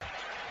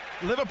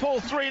Liverpool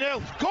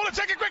 3-0. Corner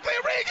taken quickly,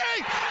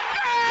 Origi!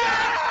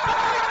 Yeah!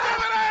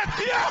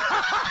 Yeah!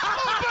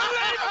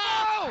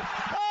 Unbelievable!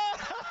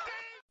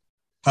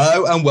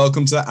 Hello and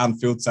welcome to the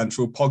Anfield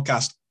Central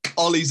podcast.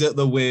 Ollie's at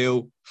the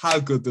wheel. How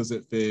good does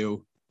it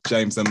feel?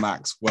 James and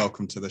Max,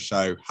 welcome to the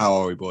show. How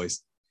are we,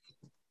 boys?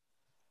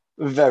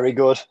 Very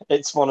good.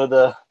 It's one of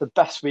the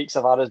best weeks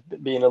I've had as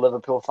being a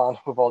Liverpool fan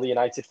with all the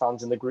United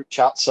fans in the group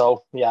chat.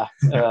 So, yeah,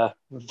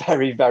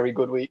 very, very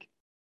good week.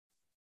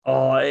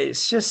 Oh,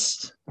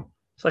 it's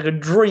like a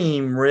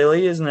dream,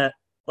 really, isn't it?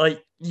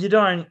 Like,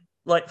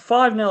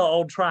 5-0 at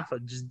Old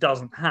Trafford just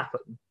doesn't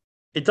happen.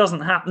 It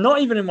doesn't happen. Not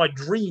even in my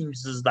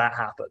dreams does that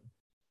happen.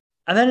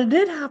 And then it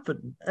did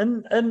happen.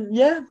 And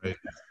yeah,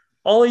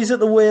 Ollie's at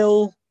the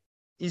wheel.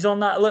 He's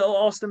on that little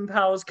Austin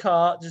Powers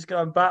cart, just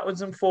going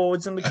backwards and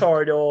forwards in the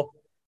corridor.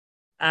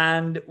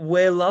 And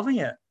we're loving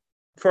it.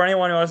 For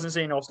anyone who hasn't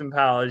seen Austin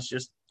Powers,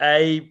 just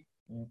A,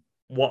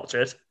 watch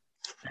it.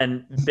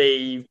 And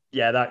B,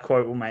 yeah, that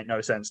quote will make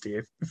no sense to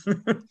you.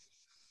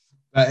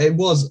 It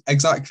was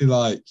exactly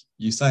like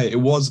you say.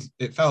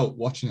 It felt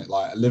watching it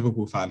like a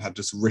Liverpool fan had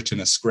just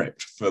written a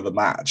script for the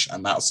match,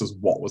 and that's just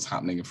what was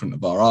happening in front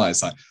of our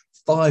eyes. Like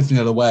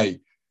 5-0 away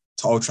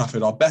to Old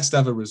Trafford, our best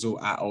ever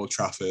result at Old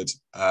Trafford.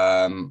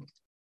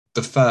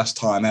 The first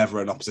time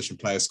ever an opposition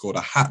player scored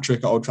a hat-trick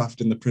at Old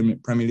Trafford in the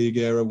Premier League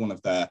era, one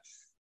of their,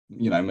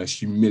 most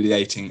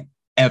humiliating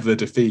ever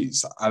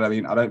defeats. And I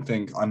mean, I don't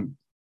think I'm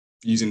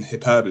using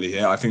hyperbole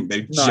here. I think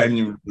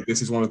genuinely,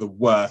 this is one of the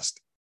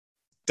worst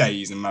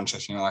days in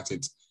Manchester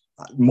United's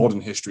modern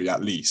history,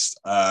 at least,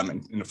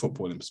 in a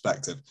footballing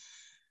perspective.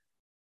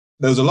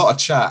 There was a lot of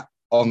chat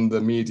on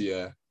the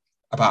media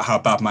about how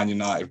bad Man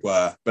United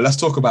were, but let's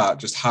talk about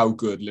just how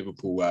good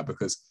Liverpool were,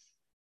 because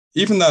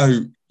even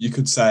though you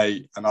could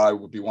say, and I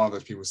would be one of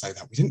those people who say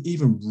that we didn't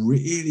even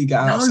really get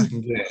out of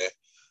second gear,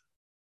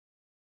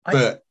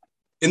 but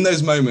in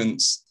those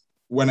moments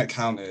when it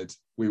counted,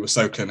 we were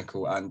so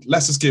clinical. And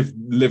let's just give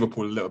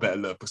Liverpool a little bit of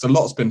love, because a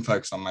lot's been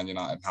focused on Man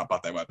United and how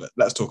bad they were, but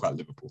let's talk about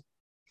Liverpool.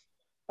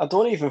 I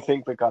don't even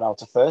think we got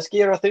out of first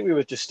gear. I think we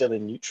were just still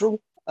in neutral.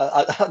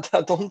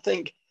 I don't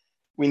think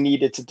we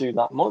needed to do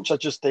that much. I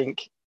just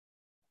think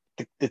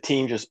the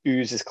team just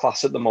oozes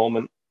class at the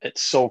moment.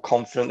 It's so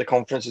confident. The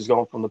confidence is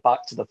going from the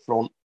back to the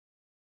front.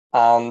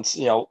 And,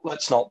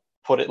 let's not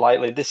put it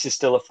lightly. This is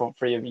still a front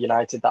three of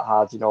United that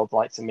had, the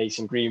likes of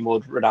Mason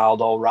Greenwood,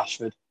 Ronaldo,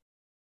 Rashford.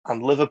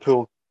 And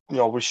Liverpool,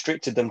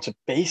 restricted them to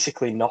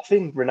basically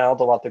nothing.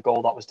 Ronaldo had the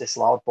goal that was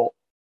disallowed, but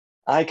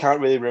I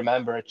can't really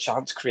remember a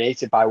chance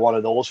created by one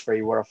of those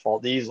three where I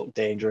thought these look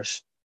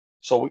dangerous.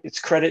 So it's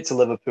credit to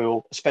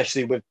Liverpool,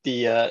 especially with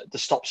the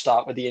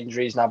stop-start with the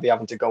injuries, Naby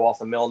having to go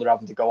off and Milner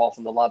having to go off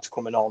and the lads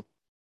coming on.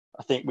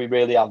 I think we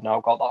really have now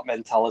got that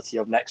mentality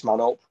of next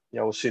man up.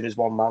 As soon as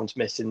one man's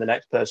missing, the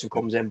next person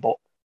comes in. But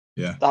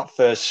yeah, that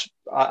first,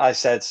 I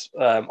said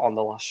on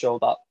the last show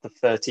that the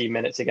 13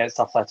 minutes against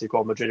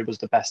Atletico Madrid was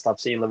the best I've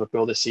seen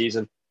Liverpool this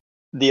season.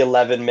 The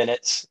 11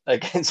 minutes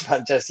against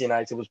Manchester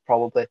United was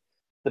probably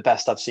the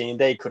best I've seen.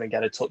 They couldn't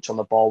get a touch on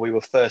the ball. We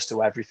were first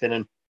to everything,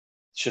 and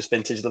it's just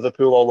vintage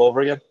Liverpool all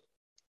over again.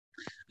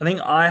 I think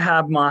I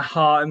had my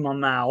heart in my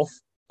mouth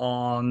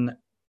on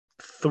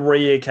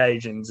 3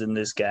 occasions in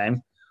this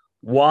game.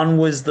 One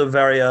was the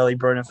very early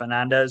Bruno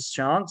Fernandes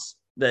chance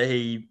that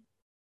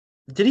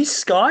did he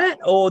sky it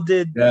or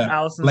did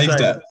Alisson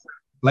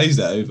blazed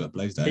it over?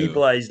 Blazed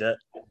it.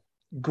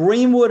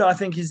 Greenwood, I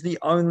think, is the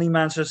only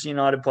Manchester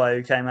United player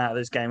who came out of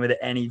this game with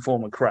any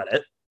form of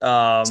credit.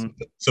 Subbed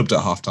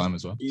at halftime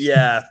as well.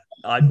 Yeah,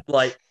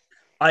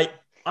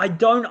 I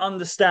don't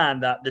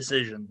understand that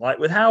decision. Like,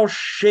 with how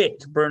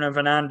shit Bruno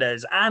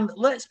Fernandes and,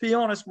 let's be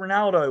honest,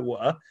 Ronaldo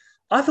were,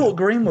 I thought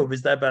Greenwood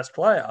was their best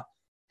player.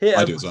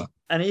 I do as well.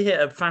 And he hit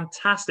a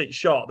fantastic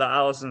shot that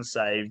Alisson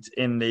saved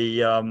in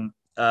the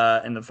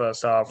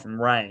first half from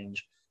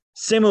range,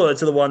 similar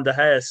to the one De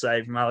Gea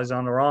saved from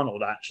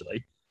Alexander-Arnold,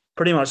 actually.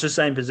 Pretty much the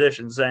same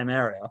position, same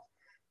area.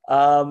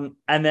 And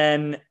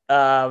then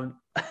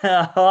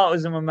heart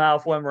was in my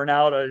mouth when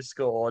Ronaldo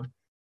scored.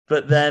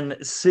 But then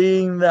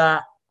seeing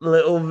that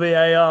little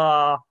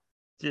VAR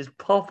just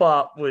pop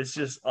up was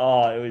just, it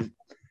was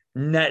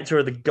nectar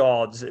of the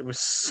gods. It was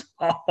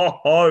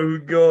so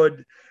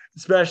good,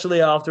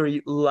 especially after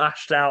he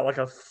lashed out like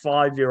a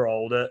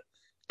 5-year-old at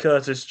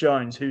Curtis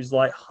Jones, who's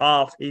like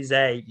half his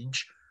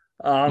age.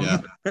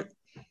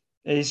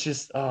 It's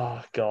just,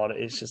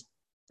 it's just,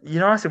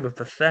 United were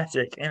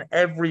pathetic in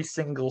every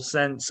single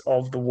sense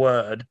of the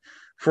word,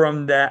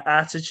 from their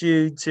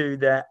attitude to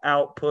their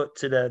output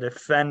to their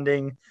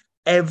defending.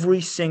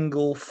 Every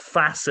single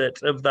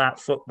facet of that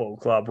football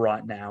club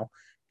right now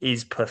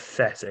is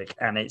pathetic,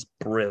 and it's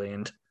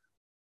brilliant.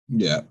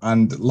 Yeah,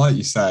 and like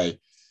you say,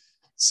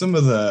 some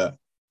of the,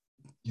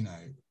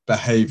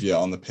 behaviour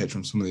on the pitch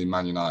from some of the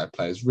Man United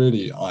players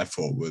really, I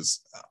thought, was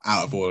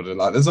out of order.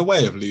 Like, there's a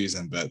way of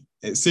losing, but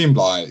it seemed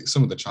like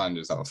some of the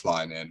challenges that were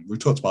flying in, we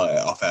talked about it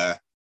off air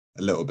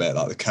a little bit,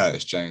 like the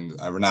Curtis Jones,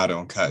 Ronaldo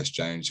and Curtis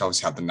Jones. He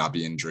obviously had the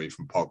Naby injury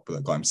from Pogba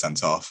that got him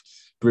sent off.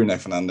 Bruno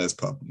Fernandes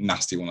put a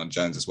nasty one on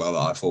Jones as well that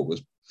I thought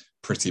was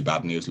pretty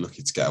bad, and he was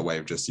lucky to get away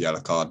with just a yellow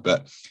card.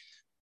 But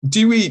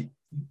do we,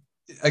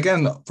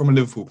 again, from a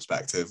Liverpool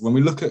perspective, when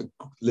we look at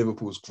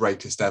Liverpool's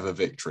greatest ever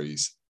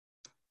victories,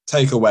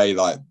 take away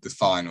like the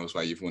finals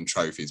where you've won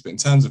trophies, but in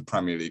terms of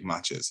Premier League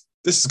matches,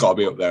 this has got to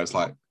be up there as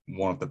like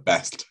one of the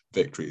best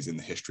victories in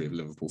the history of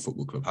Liverpool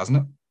Football Club, hasn't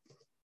it?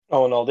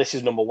 Oh no, this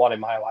is number one in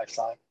my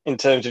lifetime. In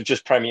terms of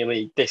just Premier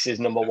League, this is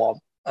number one,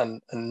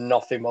 and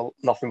nothing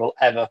will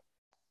ever.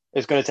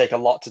 It's going to take a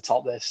lot to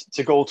top this.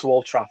 To go to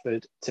Old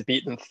Trafford, to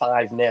beat them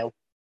 5-0,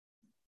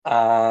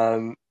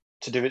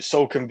 to do it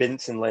so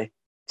convincingly,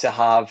 to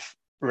have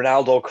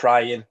Ronaldo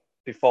crying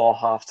before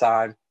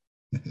half-time,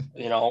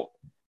 you know,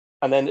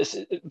 and then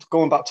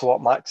going back to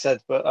what Max said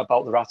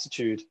about their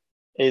attitude,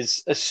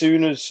 is as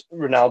soon as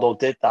Ronaldo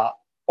did that,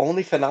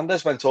 only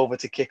Fernandes went over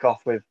to kick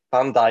off with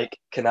Van Dijk,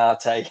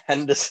 Konate,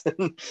 Henderson.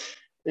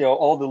 You know,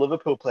 all the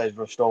Liverpool players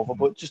rushed over,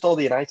 but just all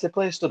the United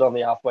players stood on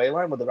the halfway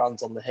line with their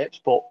hands on the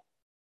hips. But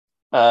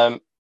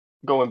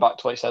going back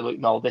to what you said, look,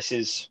 no, this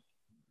is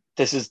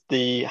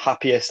the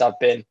happiest I've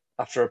been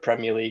after a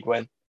Premier League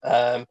win.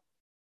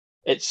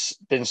 It's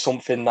been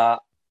something that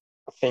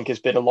I think has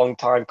been a long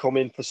time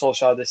coming for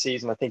Solskjaer this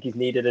season. I think he's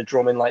needed a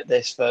drumming like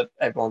this for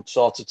everyone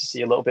sort of to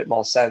see a little bit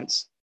more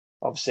sense.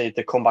 Obviously,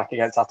 the comeback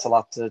against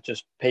Atalanta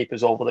just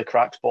papers over the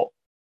cracks, but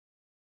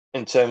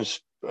in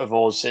terms of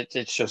us,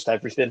 it's just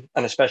everything.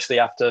 And especially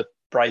after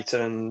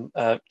Brighton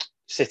and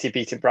City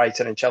beating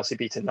Brighton and Chelsea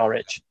beating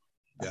Norwich,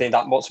 I think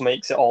that what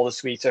makes it all the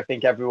sweeter. I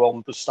think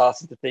everyone was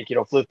starting to think, you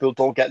know, if Liverpool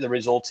don't get the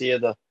result here,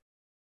 they're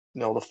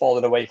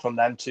falling away from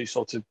them too.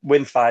 So to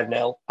win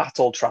 5-0 at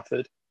Old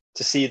Trafford,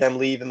 to see them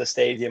leaving the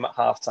stadium at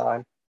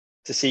half-time,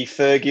 to see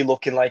Fergie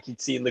looking like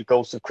he'd seen the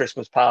ghost of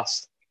Christmas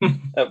past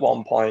at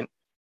one point,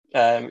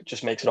 it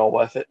just makes it all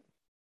worth it.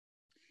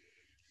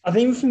 I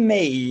think for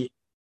me,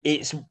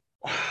 it's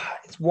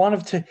one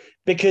of two,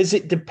 because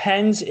it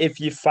depends if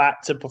you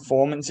factor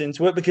performance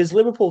into it, because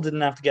Liverpool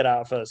didn't have to get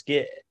out of first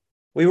gear.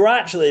 We were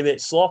actually a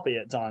bit sloppy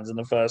at times in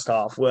the first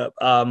half. We're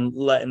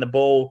letting the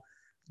ball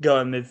go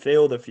in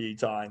midfield a few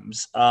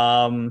times.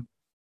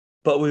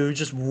 But we were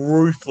just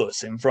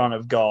ruthless in front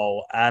of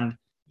goal, and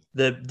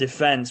the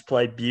defense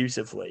played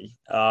beautifully.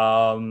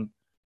 I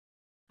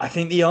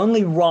think the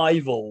only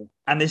rival,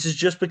 and this is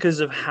just because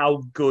of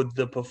how good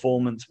the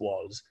performance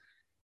was,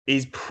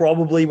 is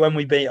probably when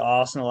we beat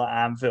Arsenal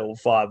at Anfield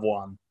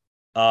 5-1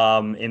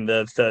 in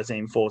the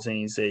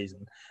 13-14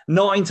 season.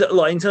 Not in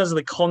terms of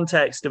the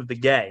context of the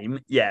game.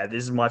 Yeah,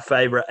 this is my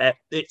favorite.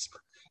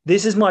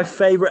 This is my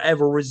favorite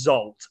ever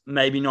result.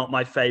 Maybe not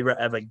my favorite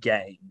ever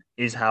game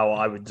is how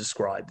I would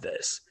describe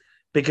this,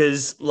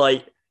 because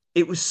like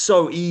it was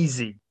so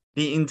easy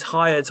the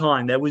entire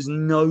time. There was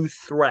no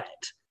threat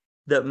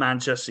that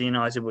Manchester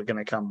United were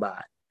going to come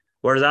back.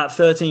 Whereas that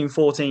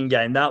 13-14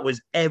 game, that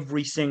was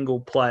every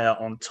single player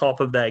on top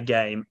of their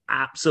game,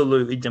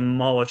 absolutely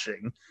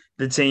demolishing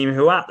the team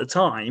who at the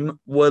time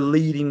were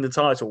leading the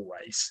title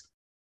race,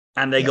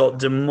 and they got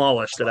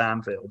demolished at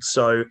Anfield.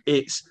 So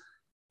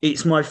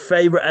it's my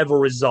favorite ever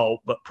result,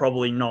 but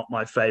probably not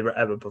my favorite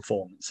ever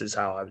performance is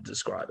how I would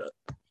describe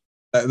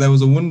it. There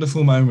was a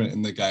wonderful moment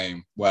in the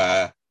game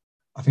where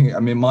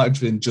it might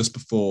have been just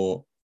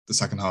before the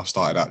second half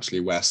started,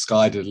 actually, where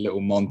Sky did a little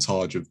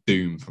montage of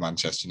doom for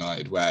Manchester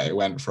United, where it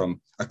went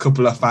from a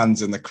couple of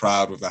fans in the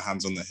crowd with their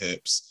hands on the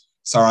hips,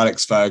 Sir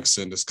Alex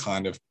Ferguson just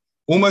kind of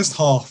almost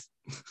half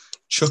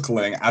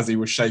chuckling as he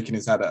was shaking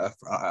his head at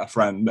a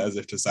friend as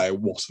if to say,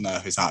 what on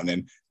earth is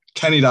happening?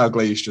 Kenny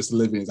Dalglish just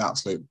living his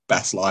absolute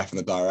best life in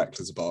the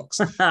director's box.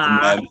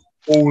 And then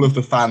all of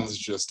the fans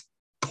just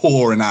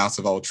pouring out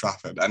of Old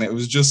Trafford. And it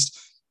was just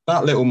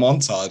that little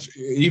montage,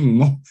 even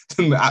more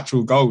than the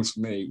actual goals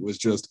for me, was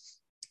just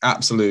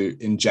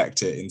absolute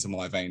inject it into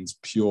my veins,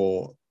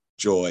 pure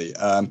joy.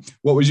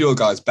 What was your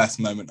guys' best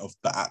moment of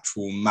the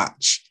actual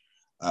match?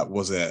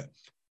 There's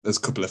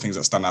a couple of things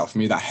that stand out for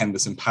me. That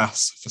Henderson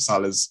pass for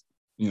Salah's,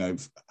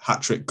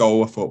 hat-trick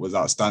goal, I thought was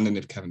outstanding.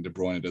 If Kevin De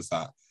Bruyne does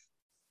that,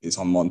 it's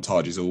on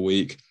montages all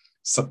week.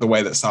 So the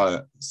way that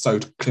Salah so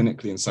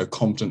clinically and so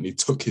confidently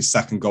took his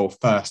second goal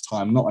first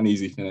time, not an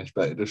easy finish,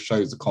 but it just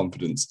shows the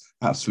confidence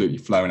absolutely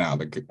flowing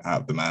out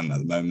of the man at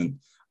the moment.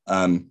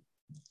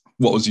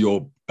 What was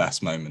your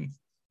best moment?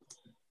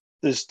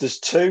 There's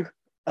two,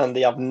 and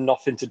they have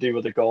nothing to do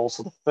with the goal.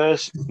 So the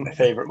first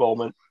favourite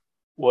moment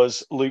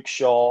was Luke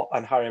Shaw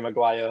and Harry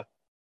Maguire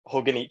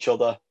hugging each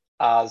other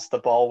as the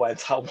ball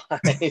went out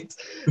wide.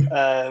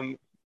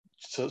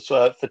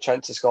 So for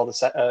Trent to score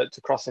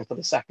to cross in for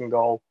the second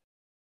goal.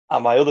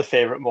 And my other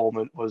favourite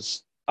moment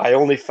was, I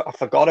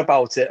forgot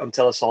about it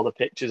until I saw the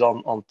pictures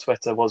on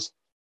Twitter, was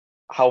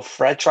how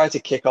Fred tried to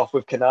kick off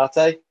with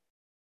Konate.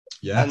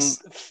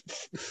 Yes. And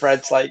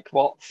Fred's like,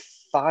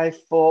 5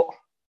 foot?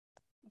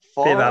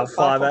 Be about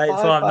 5'8",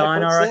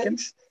 5'9", I reckon.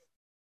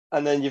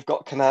 And then you've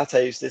got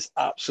Konate, who's this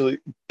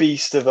absolute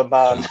beast of a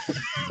man.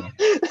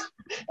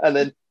 And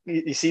then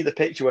you see the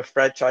picture where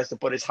Fred tries to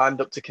put his hand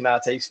up to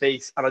Konate's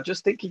face, and I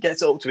just think he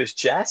gets up to his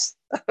chest.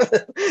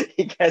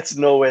 He gets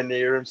nowhere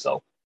near him.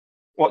 So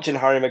watching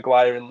Harry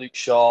Maguire and Luke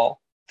Shaw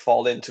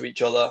fall into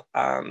each other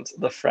and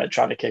the Fred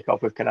trying to kick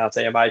off with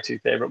Konate are my two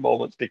favourite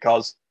moments,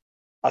 because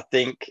I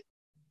think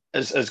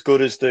as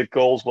good as the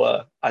goals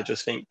were, I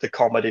just think the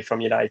comedy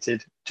from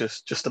United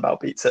just about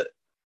beats it.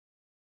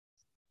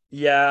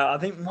 Yeah, I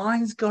think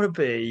mine's got to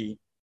be.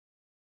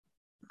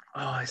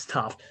 Oh, it's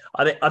tough.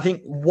 I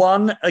think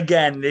one,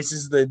 again, this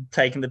is the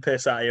taking the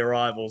piss out of your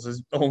rivals,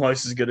 is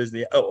almost as good as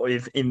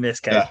if in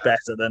this case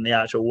better than the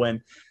actual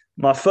win.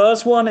 My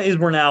first one is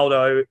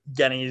Ronaldo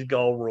getting his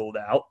goal ruled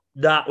out.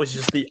 That was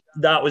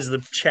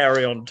the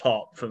cherry on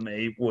top for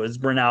me, was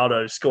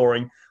Ronaldo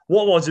scoring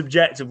what was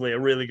objectively a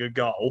really good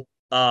goal,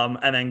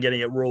 and then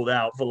getting it ruled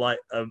out for like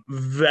a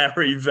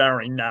very,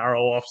 very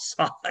narrow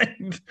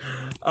offside.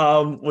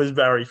 Was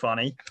very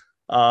funny.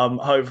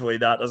 Hopefully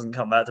that doesn't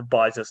come back to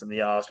bite us in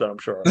the arse, but I'm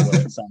sure it will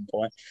at some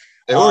point.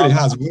 It already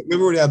has.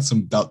 We've already had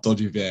some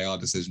dodgy VAR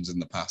decisions in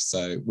the past,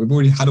 so we've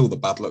already had all the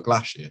bad luck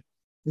last year.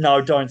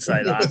 No, don't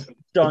say that.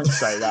 Don't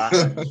say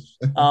that.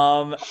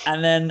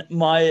 And then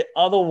my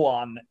other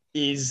one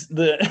is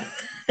the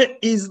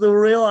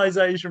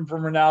realization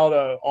from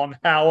Ronaldo on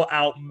how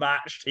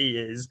outmatched he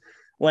is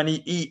when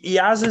he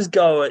has his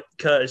go at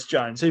Curtis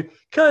Jones. Who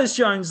Curtis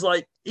Jones,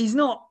 like, he's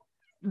not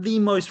the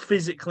most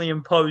physically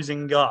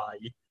imposing guy.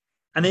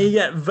 And then you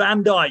get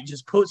Van Dijk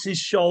just puts his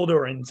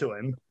shoulder into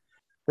him.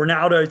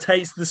 Ronaldo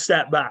takes the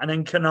step back, and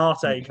then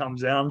Konate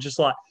comes in. I'm just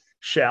like,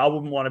 shit, I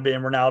wouldn't want to be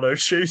in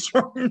Ronaldo's shoes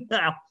right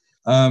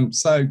now.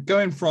 So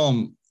going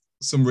from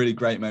some really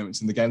great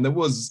moments in the game, there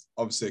was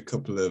obviously a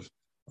couple of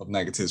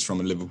negatives from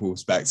a Liverpool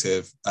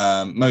perspective.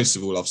 Most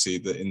of all, obviously,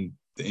 the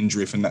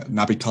injury for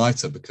Naby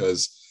Keita,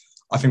 because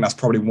I think that's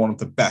probably one of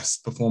the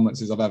best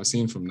performances I've ever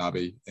seen from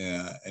Naby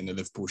in a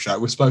Liverpool show.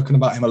 We've spoken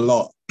about him a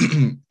lot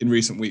in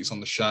recent weeks on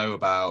the show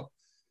about,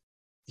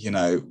 he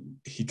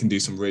can do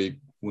some really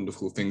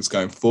wonderful things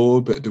going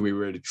forward, but do we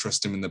really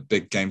trust him in the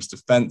big games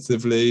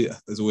defensively?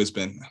 There's always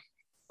been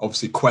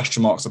obviously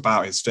question marks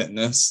about his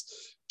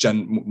fitness.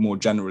 More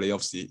generally,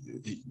 obviously,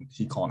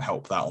 he can't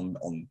help that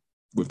on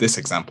with this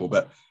example.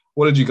 But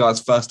what did you guys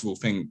first of all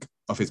think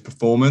of his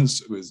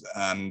performance?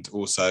 And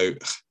also,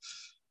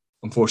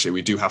 unfortunately,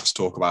 we do have to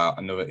talk about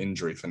another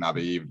injury for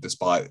Naby,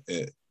 despite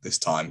it this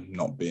time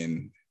not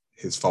being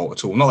his fault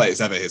at all. Not that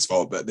it's ever his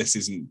fault, but this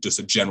isn't just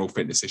a general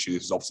fitness issue.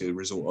 This is obviously the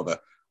result of an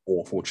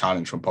awful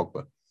challenge from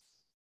Pogba.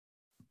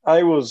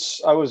 I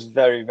was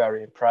very,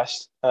 very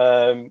impressed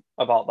about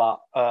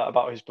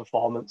his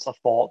performance. I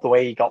thought the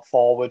way he got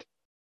forward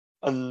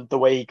and the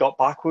way he got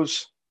back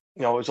was,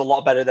 it was a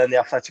lot better than the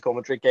Atletico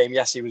Madrid game.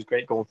 Yes, he was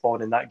great going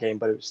forward in that game,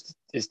 but it was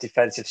his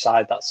defensive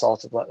side that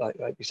sort of, like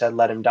you said,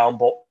 let him down.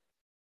 But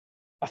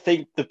I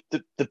think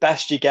the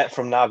best you get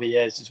from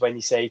Naby is when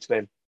you say to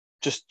him,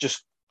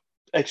 just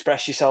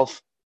express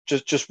yourself,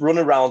 just run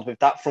around with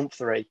that front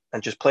three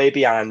and just play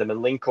behind them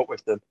and link up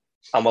with them,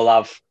 and we'll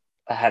have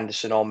a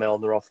Henderson or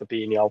Milner or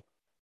Fabinho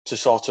to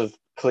sort of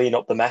clean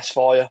up the mess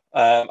for you.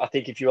 I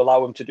think if you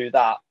allow him to do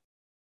that,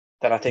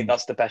 then I think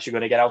that's the best you're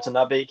going to get out of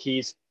Naby.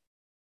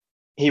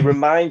 He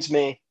reminds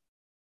me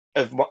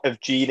of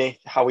Gini,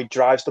 how he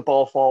drives the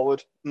ball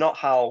forward, not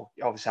how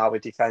he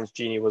defends.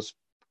 Gini was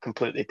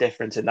completely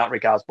different in that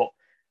regards, but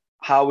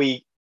how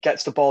he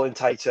gets the ball in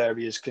tight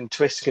areas, can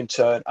twist, can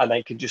turn, and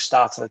then can just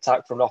start an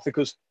attack from off.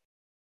 Because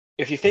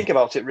if you think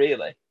about it,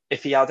 really,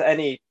 if he had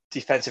any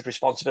defensive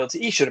responsibility,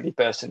 he shouldn't be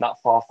bursting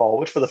that far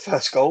forward for the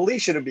first goal. He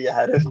shouldn't be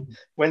ahead of him.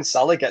 When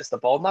Salah gets the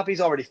ball, Naby's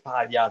already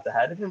 5 yards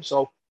ahead of him.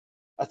 So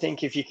I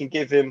think if you can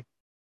give him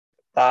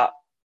that,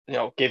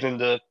 give him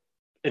the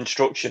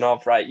instruction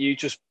of, right, you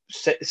just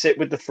sit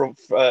with the front,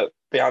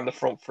 behind the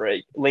front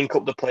three, link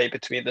up the play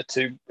between the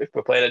two if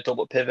we're playing a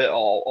double pivot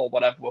or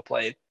whatever we're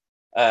playing.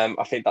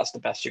 I think that's the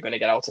best you're going to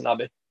get out of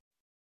Naby.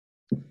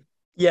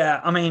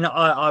 Yeah, I mean,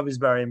 I was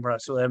very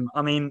impressed with him.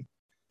 I mean,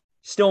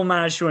 still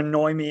managed to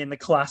annoy me in the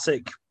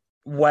classic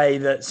way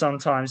that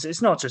sometimes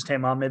it's not just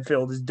him, our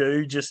midfielders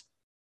do.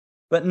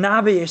 But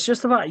Naby, it's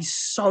just about he's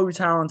so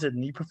talented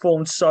and he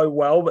performed so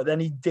well, but then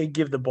he did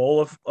give the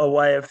ball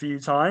away a few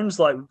times,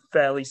 like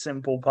fairly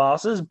simple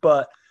passes.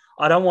 But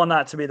I don't want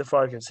that to be the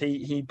focus.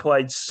 He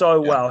played so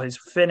well. His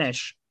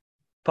finish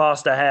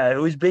past De Gea,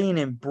 who's been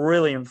in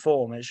brilliant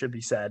form, it should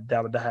be said,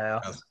 David De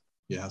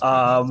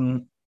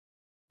Gea,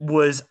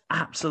 was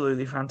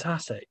absolutely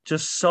fantastic.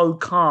 Just so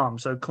calm,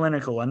 so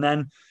clinical. And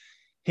then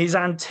his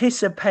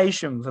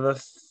anticipation for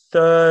the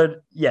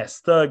third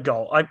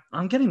goal.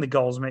 I'm getting the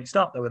goals mixed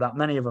up. There were that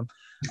many of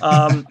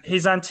them.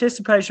 His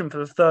anticipation for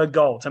the third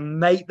goal to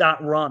make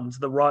that run to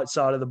the right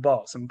side of the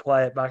box and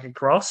play it back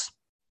across,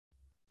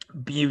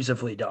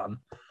 beautifully done.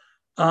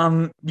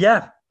 I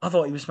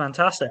thought he was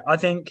fantastic. I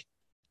think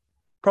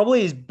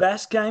probably his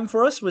best game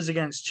for us was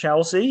against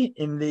Chelsea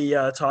in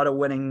the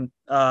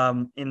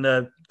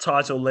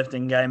title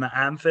lifting game at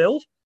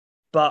Anfield.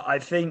 But I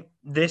think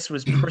this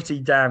was pretty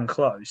damn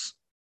close.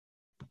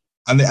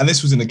 And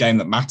this was in a game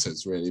that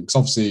matters, really, because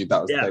obviously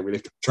that was the day we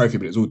lifted the trophy,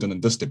 but it was all done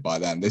and dusted by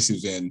then. This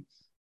is in,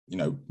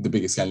 the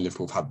biggest game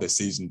Liverpool have had this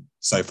season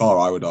so far,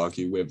 I would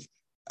argue, with,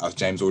 as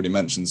James already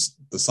mentions,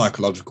 the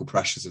psychological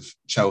pressures of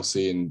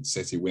Chelsea and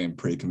City winning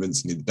pretty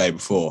convincingly the day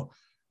before.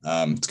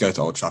 to go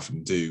to Old Trafford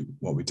and do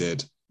what we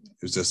did.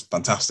 It was just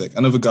fantastic.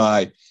 Another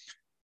guy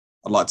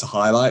I'd like to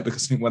highlight,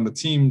 because I think when the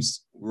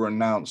teams were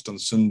announced on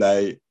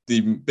Sunday,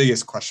 the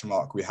biggest question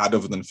mark we had,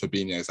 other than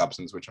Fabinho's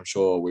absence, which I'm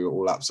sure we were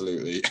all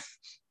absolutely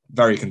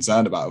very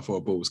concerned about before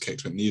a ball was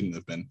kicked when it needn't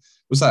have been,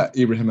 was that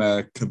Ibrahim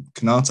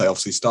Konate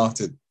obviously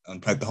started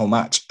and played the whole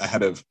match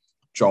ahead of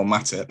Joel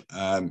Matip.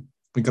 I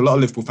think a lot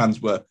of Liverpool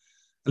fans were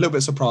a little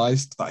bit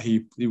surprised that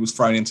he was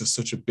thrown into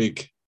such a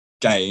big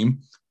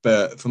game.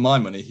 But for my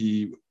money,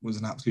 he was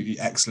an absolutely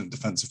excellent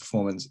defensive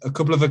performance. A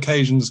couple of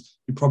occasions,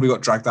 he probably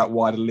got dragged out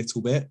wide a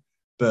little bit.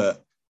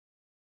 But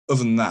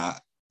other than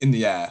that, in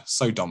the air,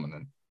 so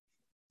dominant.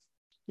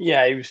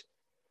 Yeah,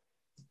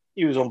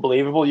 he was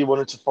unbelievable. You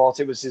wouldn't have thought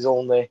it was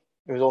only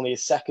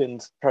his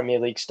second Premier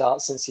League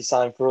start since he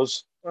signed for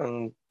us.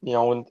 And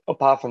and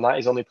apart from that,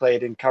 he's only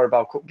played in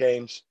Carabao Cup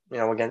games,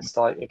 against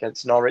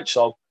Norwich.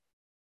 So,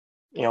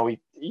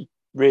 he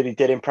really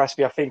did impress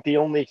me. I think the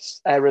only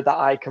error that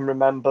I can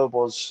remember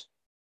was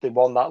the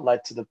one that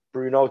led to the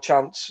Bruno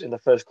chance in the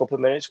first couple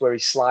of minutes, where he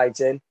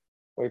slides in,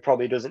 where he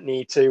probably doesn't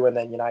need to, and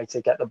then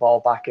United get the ball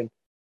back and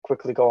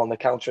quickly go on the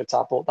counter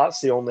attack. But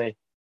that's the only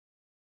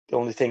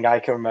thing I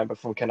can remember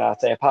from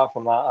Konate. Apart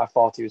from that, I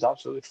thought he was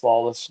absolutely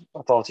flawless.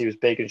 I thought he was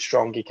big and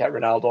strong. He kept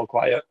Ronaldo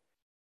quiet.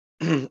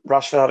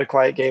 Rashford had a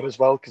quiet game as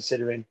well,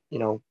 considering,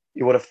 you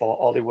would have thought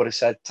all he would have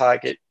said,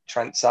 target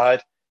Trent's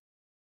side,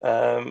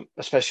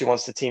 especially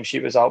once the team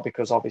sheet was out,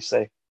 because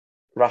obviously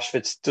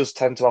Rashford does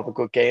tend to have a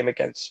good game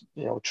against,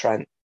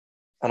 Trent.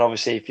 And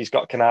obviously if he's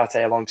got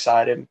Konate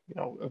alongside him,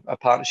 a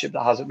partnership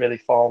that hasn't really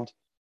formed,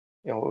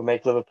 will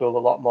make Liverpool a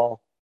lot more,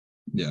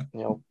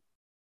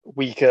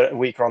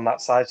 weaker on that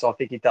side. So I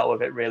think he dealt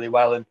with it really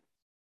well. And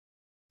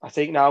I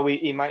think now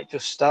he might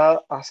just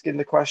start asking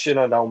the question.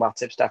 I know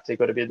Matip's definitely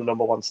going to be the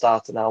number one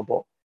starter now,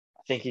 but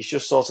I think he's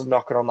just sort of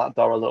knocking on that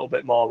door a little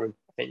bit more. And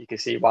I think you can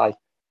see why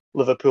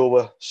Liverpool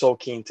were so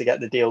keen to get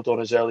the deal done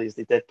as early as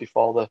they did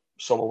before the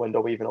summer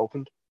window even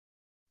opened.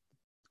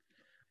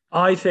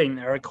 I think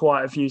there are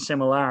quite a few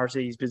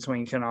similarities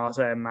between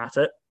Konate and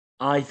Matip.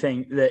 I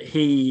think that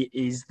he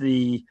is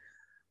the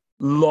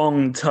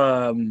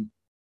long-term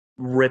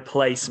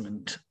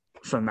replacement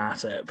for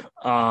Matip.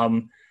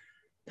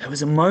 There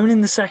was a moment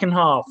in the second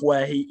half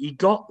where he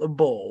got the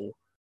ball.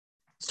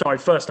 Sorry,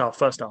 first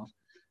half.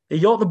 He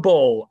got the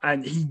ball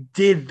and he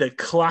did the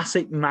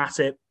classic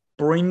Matip,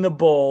 bring the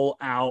ball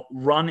out,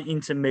 run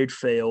into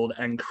midfield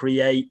and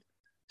create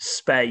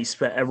space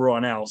for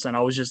everyone else. And I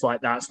was just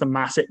like, that's the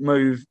Matip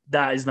move.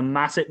 That is the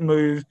Matip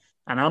move.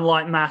 And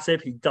unlike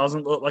Matip, he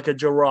doesn't look like a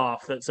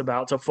giraffe that's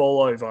about to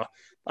fall over.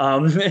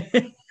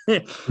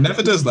 He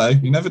never does, though.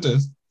 He never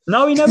does.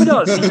 No, he never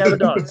does.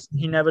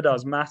 He never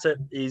does. Matip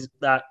is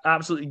that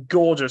absolutely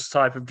gorgeous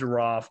type of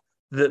giraffe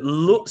that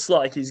looks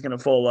like he's going to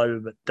fall over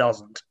but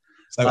doesn't.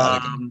 So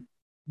elegant.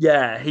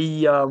 Yeah,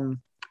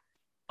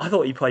 I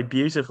thought he played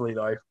beautifully,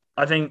 though.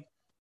 I think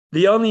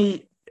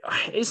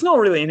it's not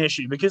really an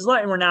issue, because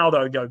letting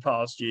Ronaldo go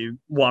past you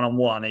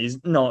one-on-one is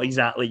not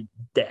exactly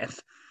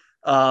death.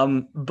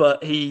 But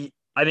I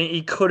think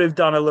he could have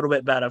done a little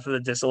bit better for the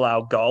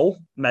disallowed goal,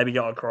 maybe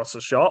got across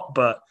the shot.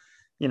 But,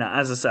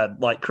 as I said,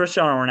 like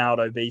Cristiano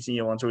Ronaldo beating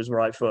you onto his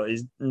right foot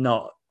is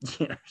not,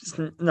 it's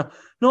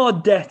not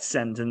a death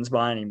sentence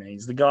by any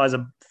means. The guy's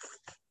a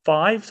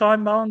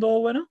 5-time Ballon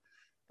d'Or winner.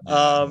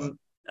 I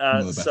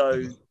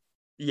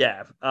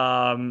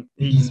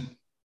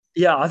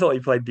thought he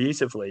played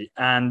beautifully.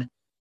 And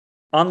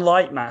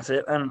unlike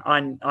Matip, and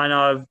I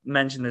know I've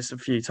mentioned this a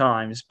few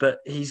times, but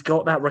he's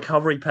got that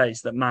recovery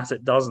pace that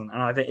Matip doesn't.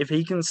 And I think if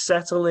he can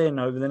settle in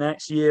over the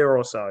next year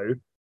or so,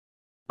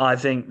 I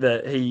think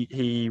that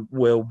he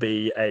will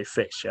be a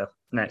fixture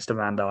next to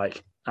Van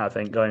Dijk, I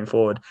think, going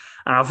forward.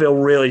 And I feel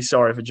really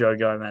sorry for Joe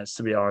Gomez,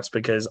 to be honest,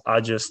 because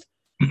I just,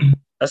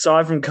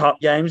 aside from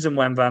cup games and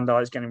when Van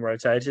Dijk's getting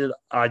rotated,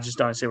 I just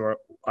don't see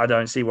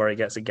where he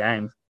gets a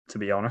game, to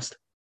be honest.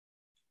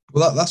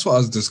 Well, that's what I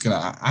was just going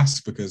to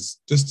ask,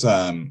 because just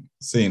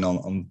seeing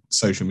on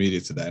social media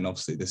today, and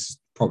obviously this is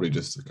probably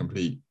just a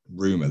complete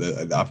rumour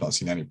that I've not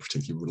seen any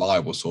particularly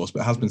reliable source, but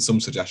there has been some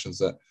suggestions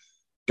that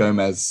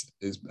Gomez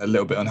is a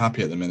little bit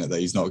unhappy at the minute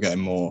that he's not getting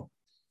more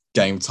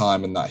game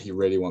time and that he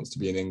really wants to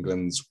be in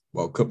England's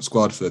World Cup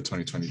squad for the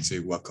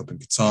 2022 World Cup in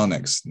Qatar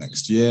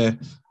next year.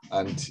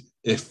 And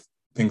if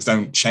things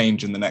don't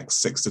change in the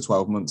next 6 to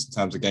 12 months in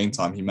terms of game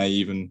time, he may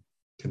even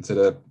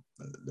consider,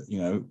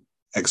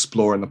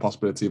 exploring the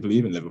possibility of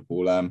leaving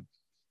Liverpool.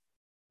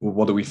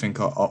 What do we think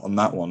on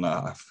that one?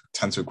 I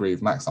tend to agree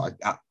with Max.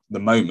 At the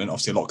moment,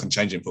 obviously a lot can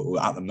change in football.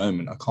 At the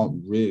moment, I can't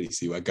really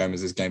see where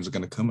Gomez's games are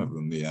going to come other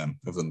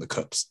than the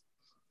cups.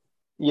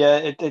 Yeah,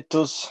 it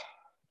does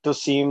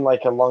seem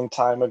like a long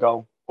time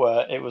ago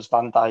where it was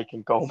Van Dijk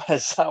and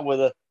Gomez that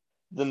were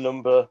the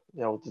number,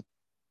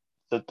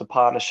 the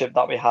partnership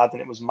that we had,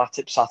 and it was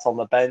Matip sat on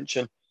the bench,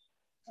 and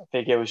I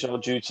think it was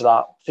due to that.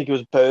 I think it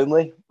was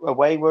Burnley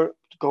away where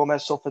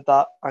Gomez suffered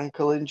that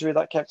ankle injury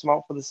that kept him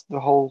out for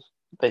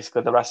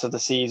basically the rest of the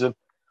season.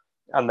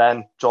 And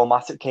then Joel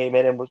Matip came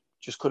in and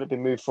just couldn't be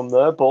moved from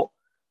there. But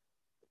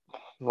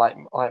like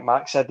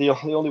Max said, the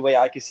only way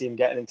I could see him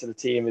getting into the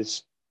team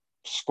is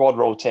squad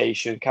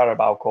rotation,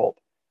 Carabao Cup,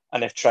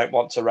 and if Trent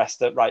wants to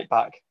rest at right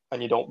back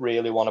and you don't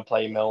really want to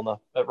play Milner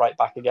at right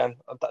back again.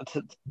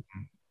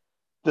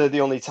 They're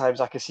the only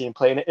times I can see him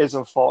playing. It is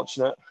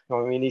unfortunate.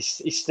 I mean, he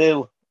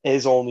still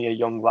is only a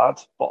young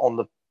lad, but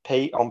on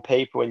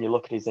paper, when you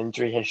look at his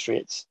injury history,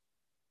 it's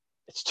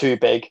too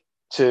big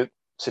to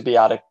be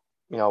at a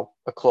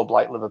club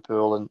like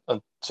Liverpool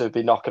and to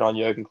be knocking on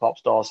Jurgen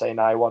Klopp's door saying,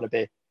 I want to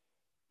be,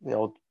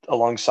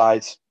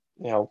 alongside,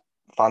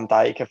 Van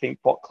Dijk. I think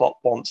what Klopp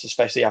wants,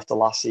 especially after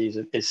last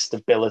season, is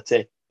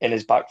stability in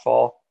his back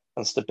four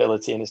and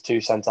stability in his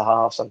two centre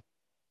halves. And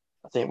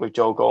I think with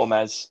Joe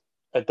Gomez,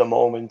 at the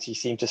moment, he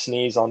seemed to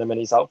sneeze on him and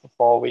he's out for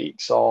 4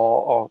 weeks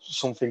or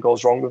something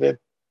goes wrong with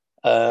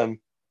him.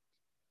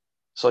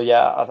 So,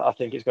 yeah, I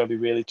think it's going to be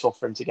really tough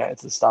for him to get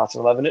into the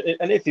starting 11.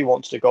 And if he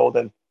wants to go,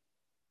 then,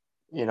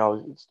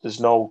 there's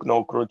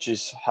no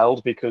grudges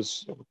held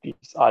because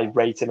I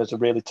rate him as a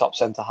really top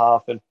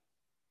centre-half and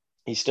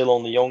he's still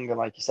only young. And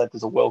like you said,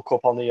 there's a World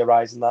Cup on the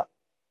horizon that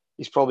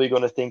he's probably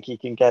going to think he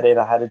can get in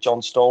ahead of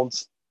John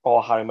Stones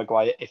or Harry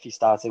Maguire if he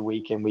started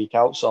week in, week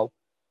out. So,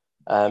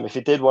 if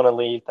he did want to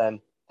leave,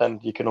 then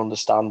you can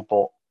understand.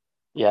 But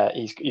yeah,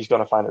 he's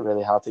going to find it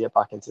really hard to get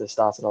back into the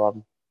starting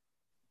 11.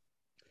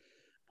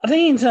 I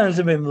think in terms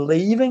of him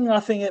leaving, I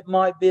think it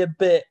might be a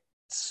bit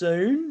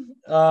soon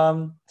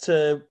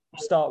to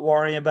start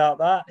worrying about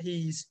that.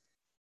 He's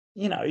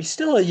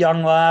still a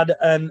young lad,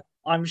 and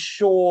I'm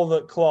sure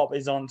that Klopp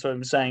is onto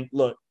him saying,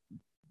 "Look,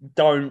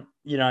 don't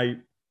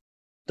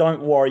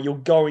worry, you're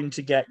going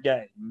to get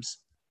games,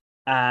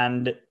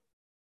 and."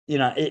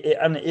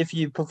 And if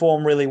you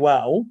perform really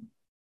well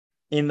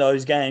in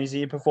those games,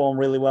 you perform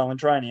really well in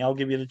training, I'll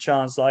give you the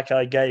chance like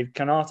I gave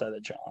Konate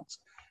the chance.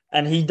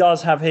 And he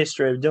does have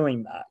history of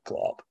doing that,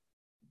 Klopp.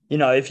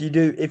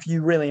 If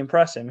you really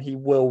impress him, he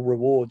will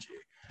reward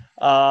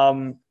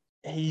you.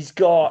 He's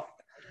got,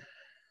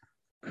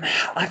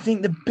 I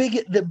think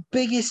the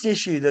biggest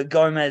issue that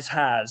Gomez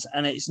has,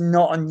 and it's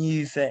not a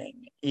new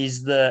thing,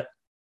 is that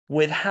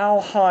with how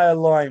high a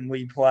line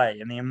we play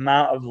and the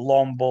amount of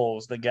long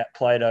balls that get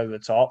played over the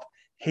top,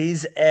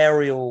 his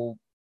aerial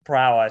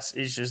prowess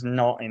is just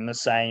not in the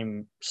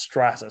same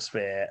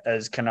stratosphere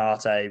as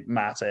Konate,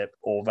 Matip,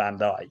 or Van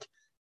Dijk.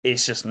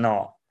 It's just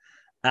not.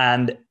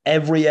 And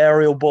every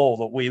aerial ball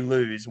that we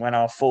lose when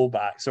our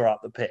fullbacks are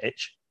up the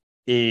pitch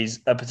is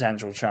a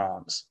potential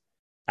chance.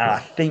 And I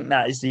think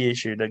that is the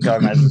issue that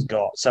Gomez has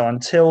got. So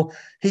until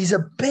he's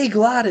a big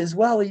lad as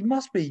well, he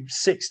must be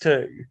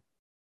 6'2".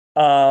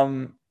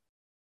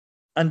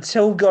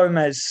 Until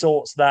Gomez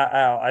sorts that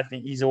out, I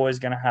think he's always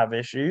going to have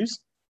issues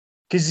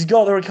because he's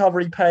got the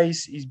recovery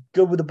pace. He's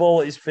good with the ball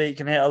at his feet,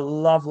 can hit a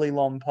lovely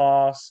long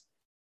pass.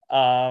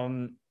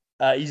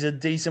 He's a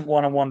decent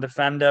one-on-one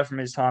defender from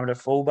his time at a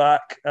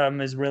fullback.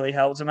 Has really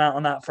helped him out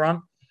on that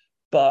front.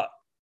 But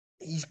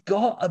he's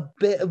got a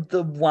bit of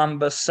the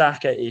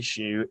Wan-Bissaka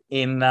issue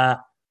in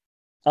that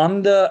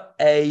under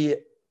a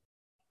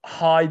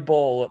high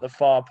ball at the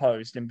far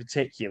post in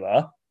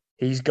particular,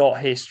 he's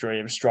got history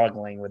of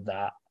struggling with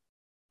that.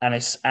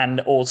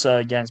 And also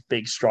against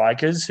big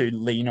strikers who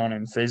lean on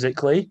him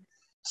physically.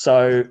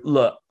 So,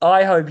 look,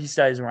 I hope he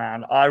stays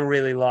around. I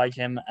really like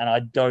him, and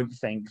I don't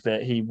think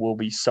that he will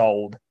be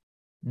sold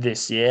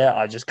this year.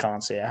 I just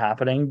can't see it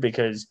happening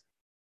because,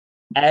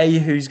 A,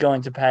 who's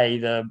going to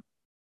pay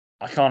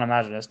I can't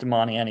imagine us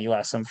demanding any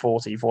less than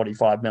 40,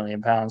 45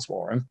 million pounds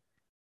for him.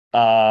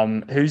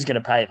 Who's going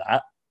to pay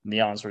that? And the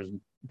answer is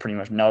pretty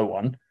much no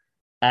one.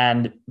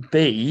 And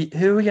B,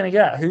 who are we going to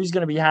get? Who's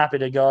going to be happy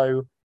to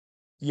go,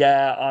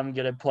 yeah, I'm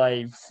going to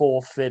play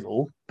fourth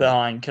fiddle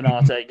behind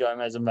Konate,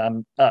 Gomez, and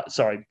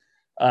Konate,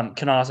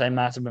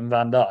 Matip, and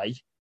Van Dijk,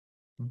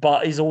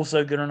 but he's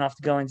also good enough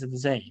to go into the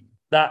team.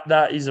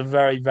 That is a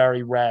very,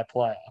 very rare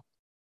player.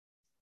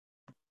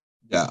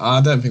 Yeah,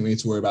 I don't think we need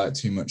to worry about it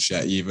too much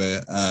yet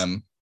either.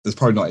 There's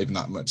probably not even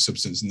that much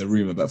substance in the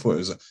rumour, but I thought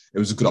it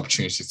was a good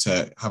opportunity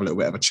to have a little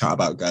bit of a chat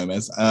about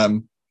Gomez.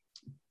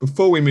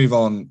 Before we move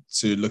on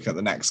to look at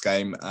the next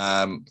game,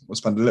 we'll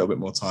spend a little bit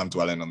more time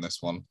dwelling on this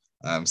one.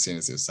 Seeing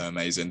as it's so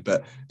amazing.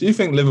 But do you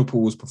think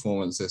Liverpool's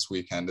performance this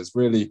weekend has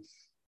really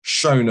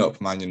shown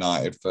up Man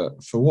United for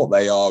what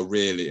they are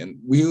really? And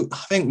I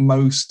think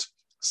most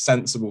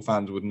sensible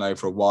fans would know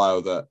for a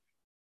while that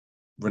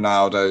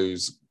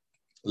Ronaldo's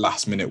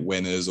last-minute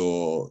winners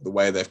or the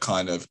way they've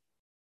kind of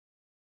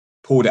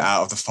pulled it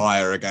out of the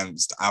fire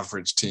against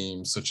average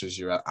teams such as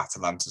your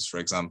Atalantas, for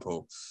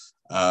example,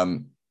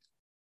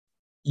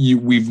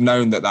 we've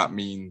known that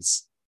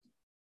means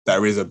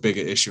there is a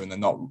bigger issue and they're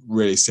not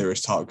really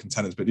serious title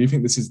contenders. But do you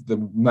think this is the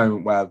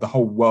moment where the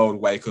whole world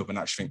wake up and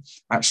actually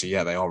think,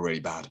 yeah, they are really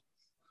bad?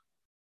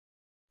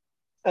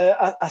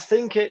 I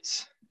think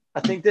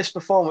this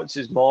performance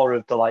is more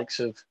of the likes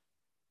of,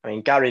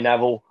 Gary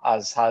Neville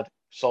has had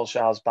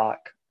Solskjaer's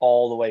back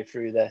all the way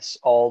through this,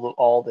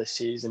 all this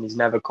season. He's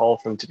never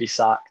called for him to be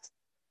sacked.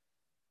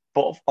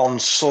 But on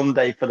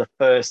Sunday, for the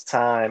first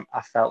time,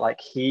 I felt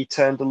like he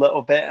turned a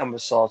little bit and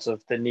was sort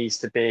of, there needs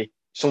to be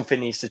something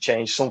needs to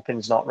change.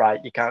 Something's not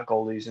right. You can't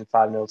go losing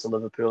 5-0 to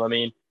Liverpool. I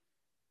mean,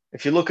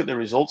 if you look at the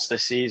results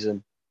this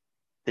season,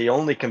 the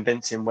only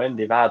convincing win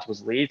they've had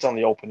was Leeds on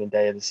the opening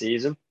day of the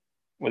season,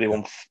 where they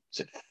won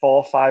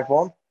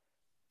 4-5-1.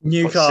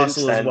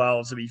 Newcastle as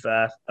well, to be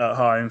fair, at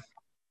home.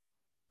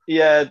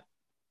 Yeah,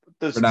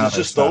 there's Ronaldo's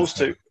just those first.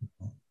 two.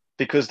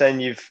 Because then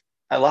you've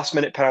a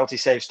last-minute penalty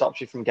save stops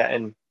you from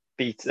getting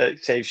beat,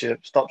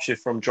 stops you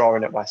from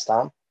drawing at West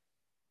Ham.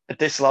 A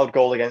disallowed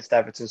goal against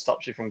Everton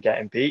stops you from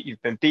getting beat.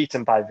 You've been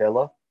beaten by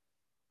Villa.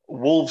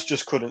 Wolves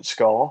just couldn't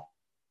score.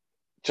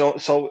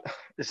 So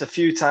there's a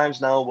few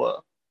times now where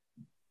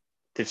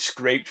they've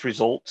scraped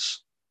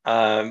results,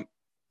 and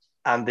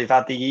they've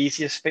had the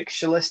easiest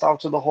fixture list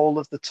out of the whole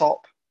of the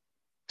top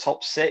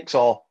six,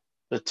 or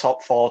the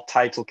top four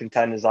title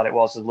contenders that it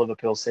was of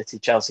Liverpool, City,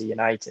 Chelsea,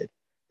 United.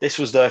 This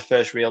was their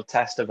first real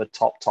test of a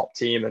top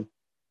team, and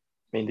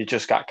I mean they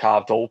just got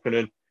carved open.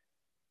 And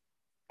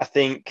I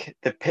think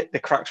the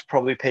cracks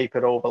probably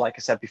papered over, like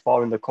I said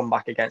before, in the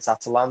comeback against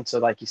Atalanta.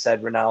 Like you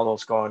said, Ronaldo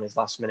scoring his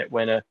last-minute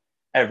winner.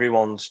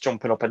 Everyone's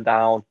jumping up and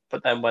down.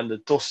 But then when the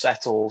dust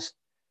settles,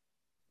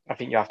 I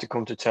think you have to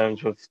come to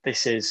terms with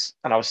this is,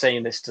 and I was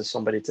saying this to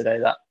somebody today,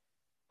 that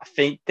I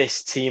think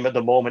this team at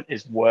the moment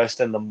is worse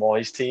than the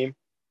Moyes team.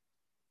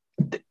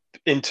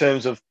 In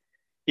terms of,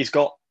 he's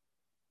got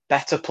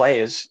better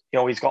players. You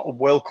know, he's got a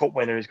World Cup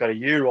winner, he's got a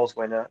Euros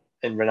winner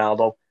in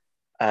Ronaldo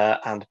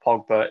and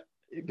Pogba.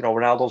 You know,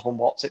 Ronaldo's won,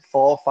 what's it,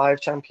 4 or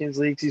 5 Champions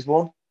Leagues he's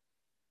won.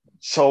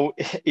 So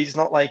it's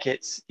not like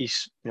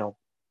he's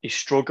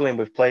struggling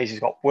with players. He's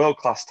got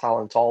world-class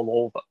talent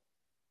all over.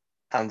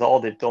 And all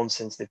they've done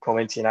since they've come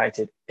into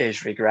United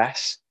is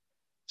regress.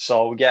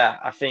 So, yeah,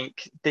 I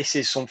think this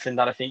is something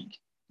that I think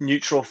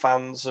neutral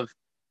fans have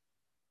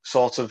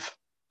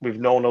we've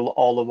known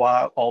all the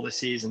while, all the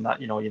season,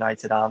 that, you know,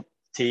 United aren't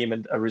a team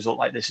and a result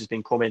like this has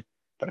been coming.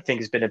 But I think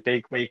it's been a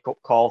big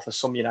wake-up call for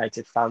some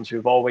United fans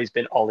who've always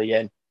been Ollie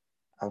in,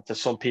 and for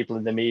some people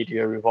in the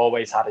media who've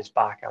always had his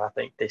back. And I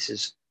think this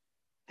is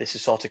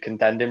sort of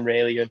condemned him,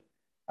 really. And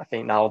I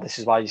think now this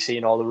is why you're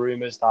seeing all the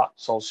rumours that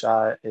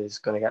Solskjaer is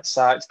going to get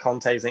sacked,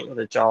 Conte's linked with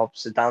a job,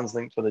 Zidane's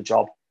linked with a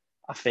job.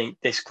 I think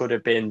this could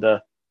have been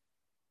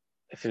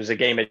if it was a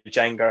game of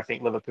Jenga, I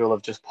think Liverpool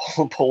have just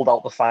pulled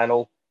out the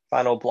final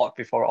block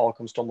before it all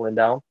comes tumbling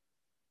down.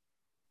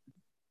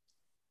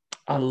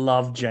 I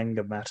love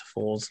Jenga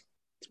metaphors.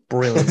 It's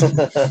brilliant.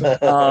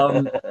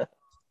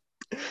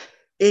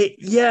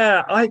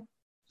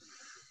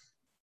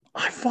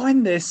 I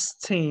find this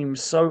team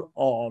so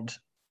odd,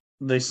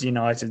 this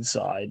United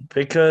side,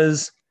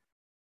 because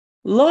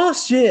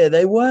last year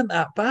they weren't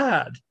that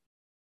bad.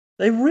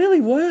 They really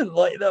weren't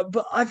like that.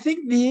 But I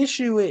think the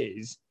issue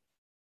is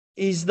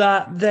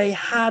that they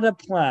had a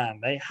plan.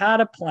 They had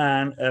a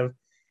plan of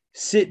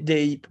sit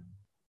deep,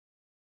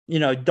 you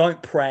know,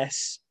 don't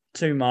press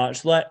too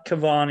much, let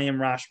Cavani and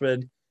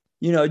Rashford,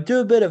 you know, do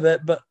a bit of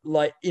it, but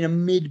like in a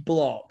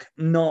mid-block,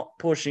 not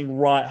pushing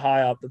right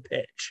high up the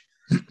pitch.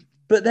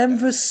 But then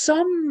for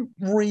some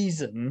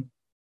reason,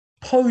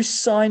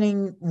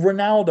 post-signing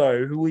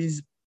Ronaldo, who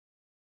is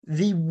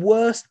the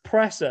worst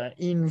presser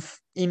in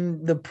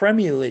the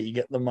Premier League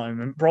at the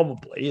moment,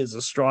 probably as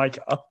a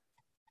striker,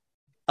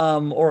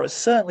 or it's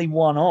certainly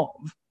one of,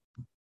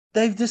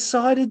 they've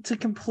decided to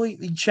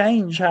completely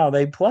change how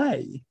they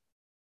play.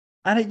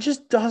 And it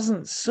just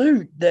doesn't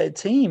suit their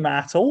team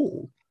at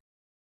all.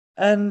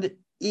 And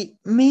it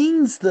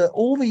means that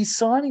all these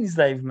signings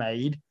they've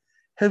made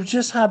have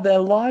just had their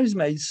lives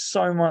made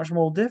so much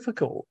more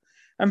difficult.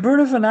 And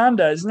Bruno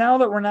Fernandes, now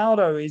that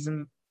Ronaldo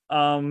isn't...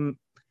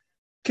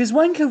 because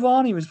when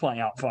Cavani was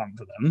playing up front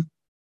for them,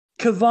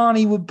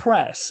 Cavani would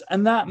press,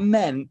 and that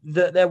meant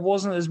that there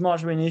wasn't as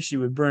much of an issue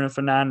with Bruno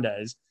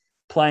Fernandes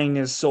playing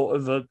as sort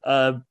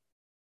of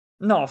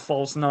not a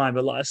false nine,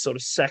 but like a sort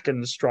of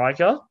second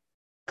striker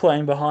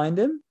playing behind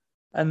him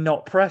and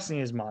not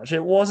pressing as much.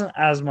 It wasn't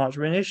as much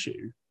of an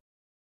issue.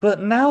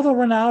 But now that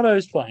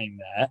Ronaldo's playing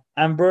there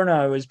and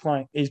Bruno is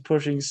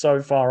pushing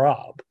so far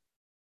up,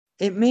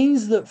 it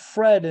means that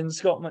Fred and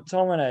Scott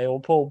McTominay or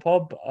Paul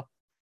Pogba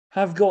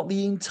have got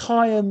the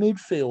entire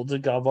midfield to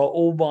cover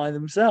all by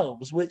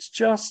themselves, which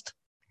just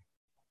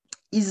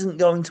isn't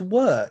going to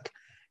work,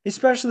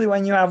 especially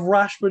when you have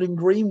Rashford and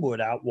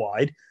Greenwood out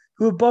wide,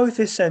 who are both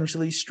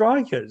essentially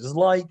strikers.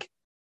 Like,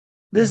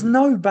 there's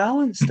no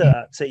balance to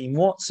that team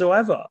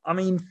whatsoever. I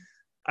mean,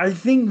 I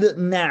think that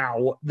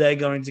now they're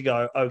going to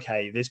go,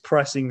 okay, this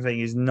pressing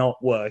thing is not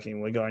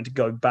working. We're going to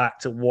go back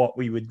to what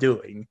we were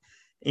doing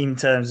in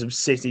terms of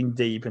sitting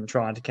deep and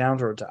trying to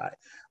counterattack,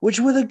 which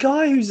with a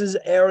guy who's as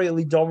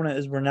aerially dominant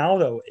as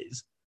Ronaldo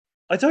is,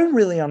 I don't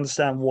really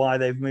understand why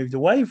they've moved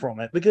away from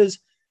it, because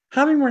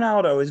having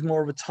Ronaldo is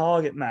more of a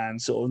target man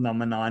sort of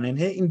number 9 and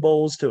hitting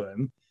balls to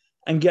him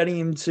and getting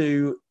him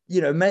to,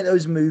 you know, make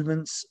those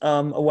movements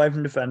away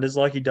from defenders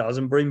like he does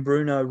and bring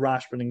Bruno,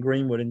 Rashford and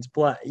Greenwood into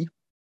play,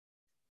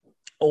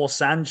 or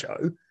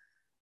Sancho,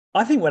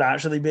 I think would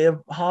actually be a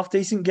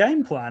half-decent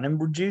game plan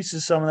and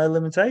reduces some of their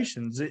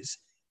limitations.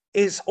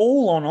 It's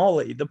all on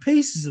Ollie. The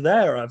pieces are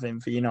there, I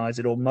think, for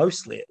United, or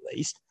mostly at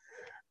least.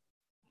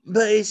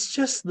 but it's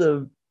just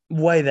the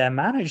way they're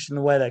managed and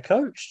the way they're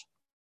coached.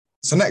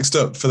 So next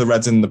up for the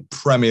Reds in the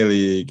Premier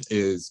League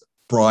is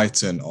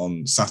Brighton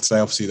on Saturday.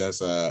 Obviously,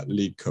 there's a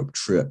League Cup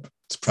trip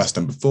to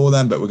Preston before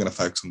then, but we're going to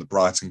focus on the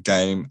Brighton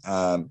game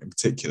in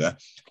particular.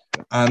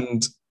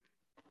 And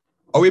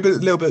are we a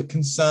little bit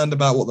concerned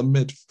about what the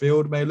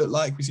midfield may look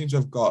like? We seem to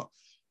have got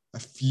a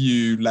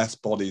few less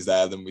bodies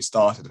there than we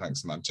started,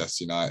 thanks to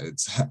Manchester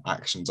United's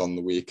actions on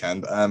the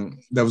weekend.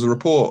 There was a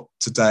report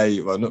today,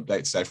 or an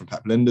update today from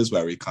Pep Lijnders,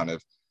 where he kind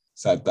of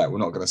said that we're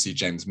not going to see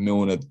James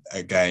Milner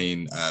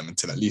again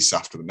until at least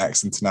after the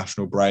next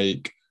international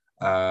break.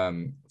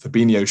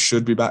 Fabinho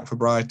should be back for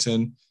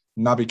Brighton.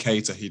 Naby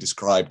Keita he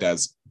described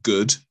as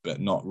good, but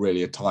not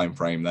really a time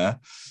frame there.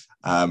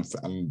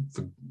 Naby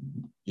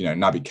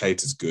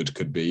Keita's good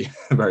could be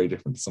very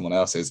different to someone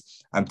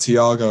else's. And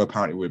Thiago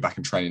apparently will be back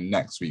in training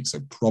next week, so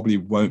probably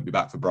won't be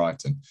back for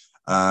Brighton.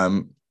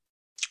 So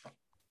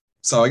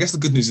I guess the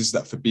good news is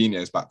that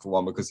Fabinho is back for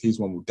one, because he's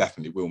one we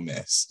definitely will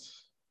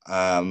miss.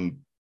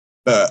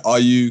 But are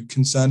you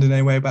concerned in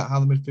any way about how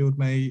the midfield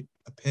may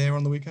appear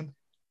on the weekend?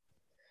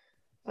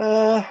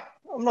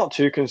 I'm not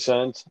too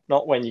concerned.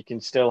 Not when you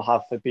can still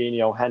have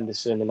Fabinho,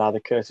 Henderson, and either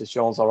Curtis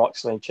Jones or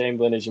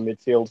Oxlade-Chamberlain as your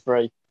midfield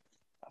three.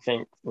 I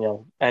think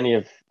any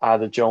of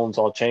either Jones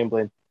or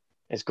Chamberlain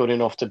is good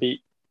enough to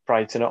beat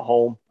Brighton at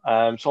home.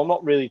 So I'm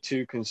not really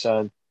too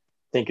concerned.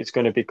 I think it's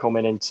going to be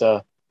coming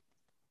into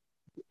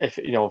if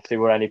they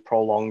were any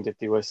prolonged, if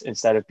they were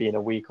instead of being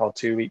a week or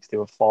 2 weeks, they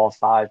were 4 or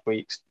 5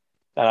 weeks,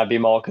 then I'd be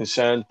more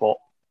concerned. But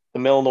the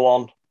Milner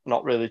one,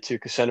 not really too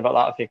concerned about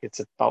that. I think it's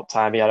about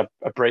time he had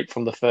a break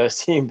from the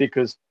first team,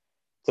 because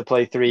to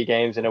play 3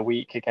 games in a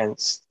week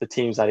against the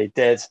teams that he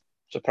did,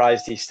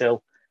 surprised he's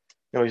still,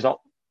 he's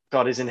not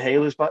got his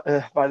inhalers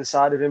by the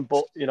side of him.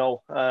 But,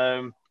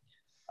 I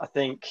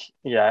think,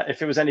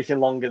 if it was anything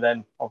longer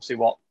than obviously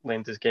what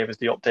Lijnders gave us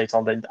the update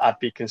on, then I'd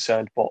be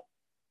concerned. But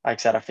like I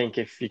said, I think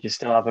if you can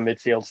still have a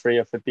midfield three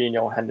of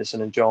Fabinho,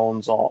 Henderson and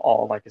Jones,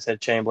 or like I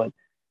said, Chamberlain,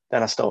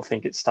 then I still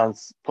think it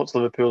puts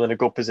Liverpool in a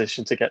good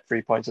position to get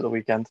 3 points at the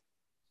weekend.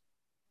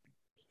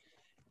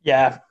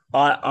 Yeah,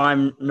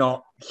 I'm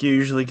not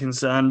hugely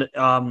concerned.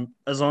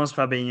 As long as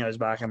Fabinho's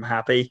back, I'm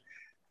happy.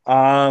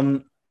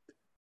 Brighton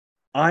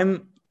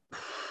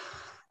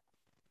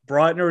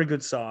are a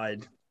good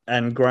side,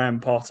 and Graham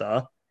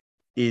Potter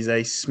is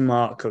a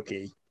smart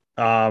cookie.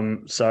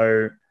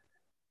 So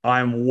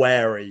I'm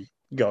wary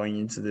going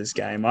into this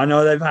game. I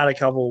know they've had a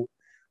couple,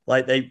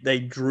 like they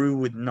drew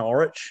with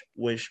Norwich,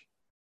 which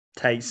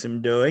takes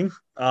some doing.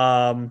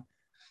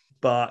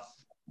 But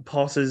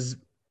Potter's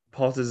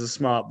a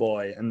smart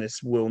boy, and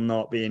this will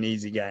not be an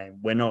easy game.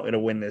 We're not going to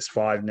win this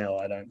 5-0,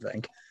 I don't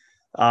think.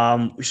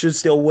 We should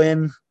still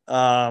win.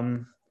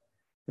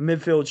 The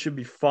midfield should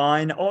be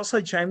fine. Also,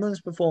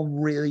 Chamberlain's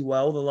performed really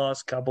well the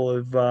last couple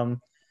of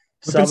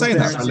sub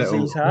appearances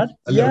he's had.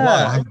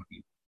 Yeah,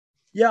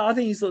 I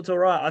think he's looked all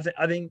right.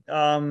 I think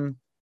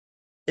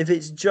if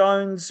it's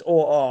Jones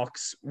or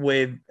Ox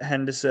with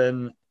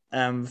Henderson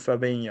and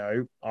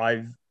Fabinho,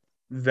 I've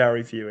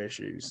very few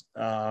issues.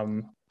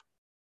 But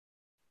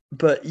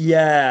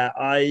yeah,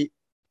 I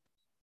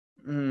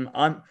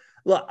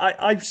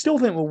still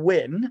think we'll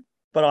win,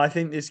 but I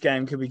think this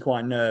game could be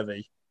quite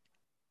nervy.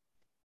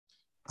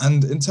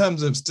 And in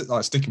terms of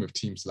sticking with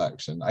team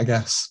selection, I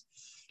guess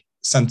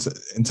in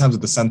terms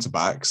of the centre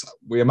backs,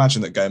 we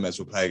imagine that Gomez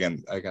will play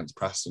against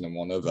Preston and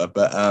one other.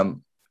 But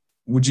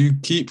would you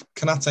keep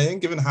Konate in,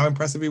 given how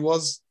impressive he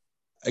was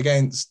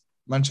against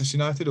Manchester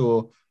United,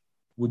 or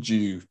would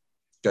you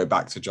go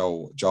back to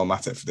Joel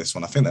Matip for this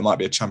one? I think there might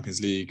be a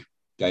Champions League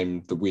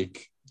game the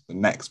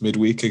next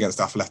midweek against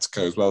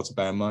Atletico as well to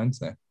bear in mind.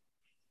 So.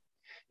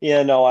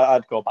 Yeah, no,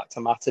 I'd go back to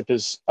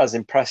Matip. As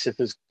impressive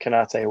as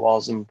Konate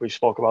was, and we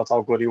spoke about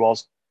how good he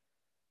was,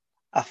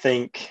 I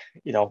think,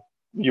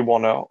 you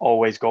want to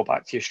always go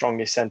back to your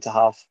strongest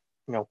centre-half,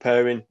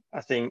 pairing. I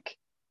think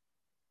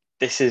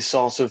this is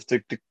sort of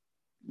the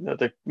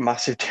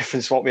massive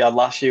difference what we had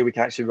last year. We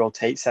can actually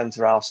rotate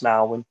centre-halves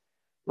now and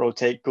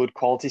rotate good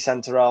quality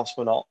centre-halves.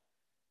 We're not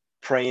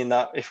praying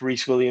that if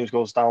Reece Williams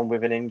goes down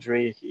with an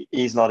injury,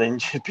 he's not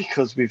injured,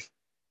 because we're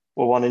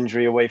one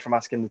injury away from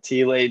asking the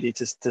tea lady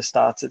to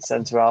start at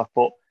centre-half.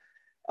 But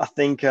I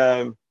think,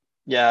 I'd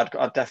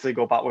definitely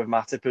go back with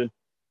Matip. And,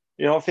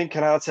 I think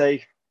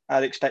Konate,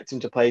 I'd expect him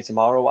to play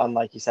tomorrow, and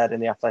like you said, in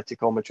the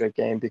Atletico Madrid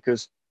game,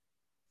 because,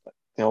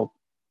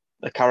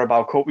 the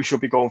Carabao Cup, we should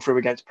be going through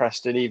against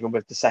Preston, even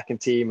with the second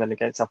team, and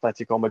against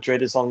Atletico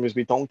Madrid, as long as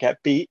we don't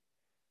get beat,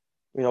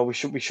 we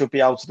should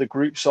be out of the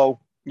group. So,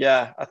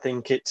 yeah, I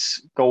think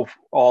it's go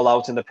all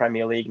out in the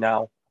Premier League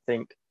now. I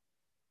think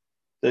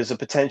there's a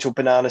potential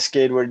banana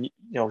skid where,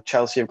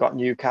 Chelsea have got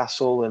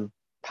Newcastle, and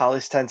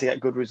Palace tend to get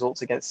good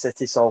results against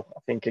City. So I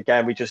think,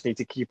 again, we just need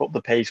to keep up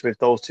the pace with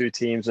those two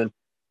teams. And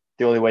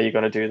the only way you're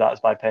going to do that is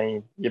by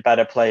paying your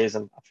better players.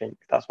 And I think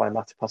that's why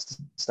Matip has to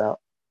start.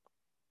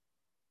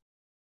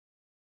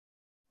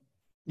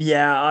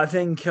 Yeah, I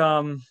think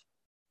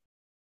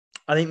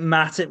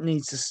Matip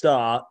needs to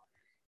start,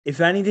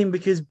 if anything,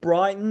 because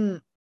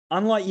Brighton,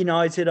 unlike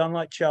United,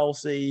 unlike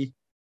Chelsea,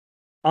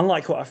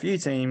 unlike quite a few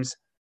teams,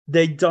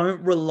 they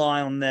don't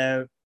rely on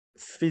their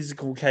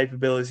physical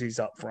capabilities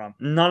up front.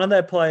 None of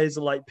their players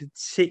are like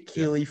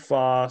particularly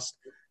fast,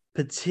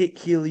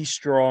 particularly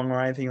strong,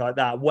 or anything like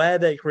that. Where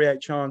they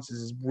create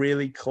chances is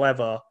really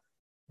clever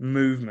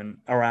movement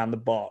around the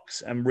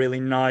box and really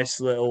nice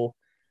little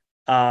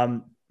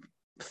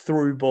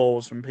through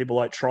balls from people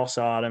like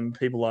Trossard and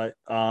people like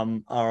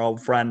our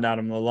old friend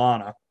Adam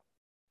Lallana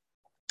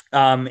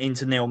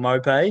into Neal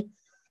Maupay,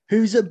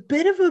 who's a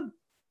bit of a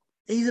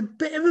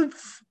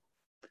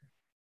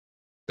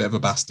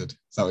bastard. Is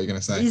that what you're going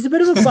to say? He's a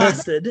bit of a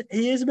bastard.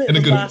 He is a bit of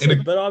a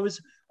bastard, but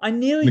I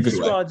nearly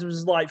described him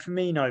as like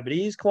Firmino, but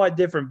he is quite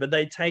different. But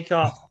they take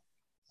up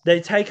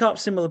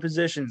similar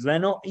positions.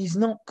 He's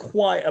not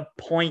quite a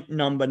point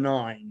number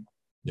 9.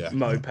 Yeah.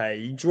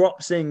 Maupay. He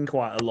drops in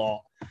quite a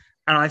lot.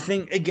 And I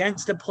think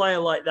against a player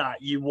like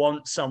that, you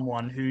want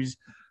someone who's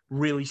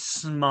really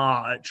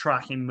smart at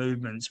tracking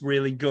movements,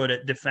 really good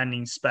at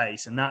defending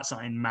space. And that's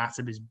something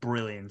Matip is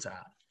brilliant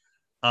at.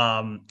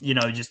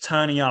 Just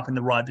turning up in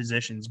the right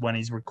positions when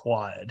he's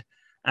required.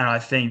 And I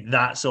think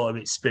that sort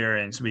of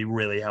experience would be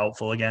really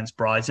helpful against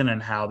Brighton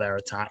and how their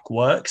attack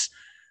works.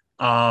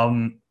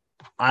 And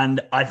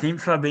I think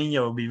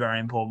Fabinho will be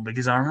very important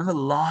because I remember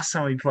last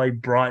time we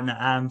played Brighton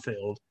at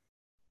Anfield,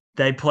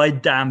 they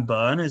played Dan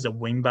Burn as a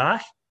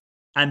wing-back,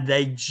 and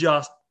they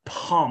just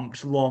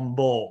pumped long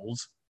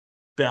balls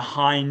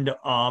behind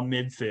our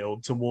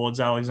midfield towards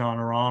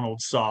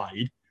Alexander-Arnold's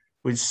side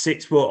with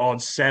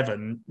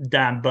 6'7"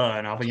 Dan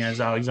Burn up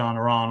against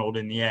Alexander-Arnold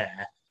in the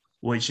air,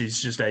 which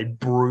is just a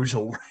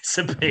brutal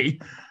recipe.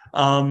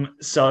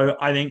 So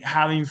I think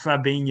having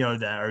Fabinho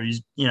there,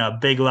 who's a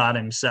big lad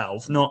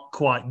himself, not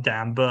quite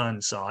Dan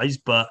Burn size,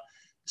 but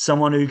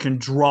someone who can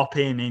drop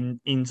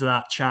into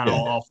that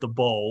channel off the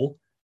ball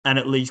and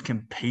at least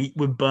compete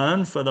with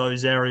Burn for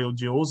those aerial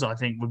duels, I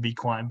think would be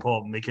quite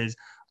important, because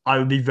I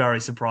would be very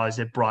surprised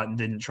if Brighton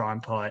didn't try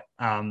and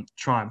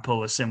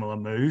pull a similar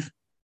move.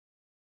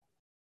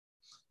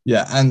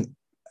 Yeah, and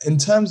in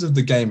terms of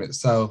the game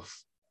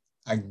itself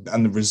and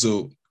the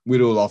result,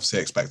 we'd all obviously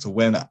expect a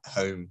win at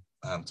home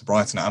to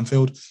Brighton at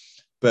Anfield.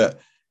 But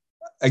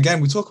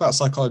again, we talk about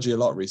psychology a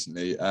lot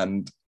recently,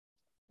 and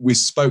we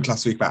spoke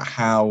last week about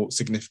how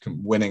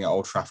significant winning at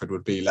Old Trafford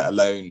would be, let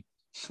alone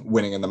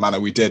winning in the manner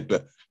we did.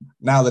 But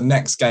now the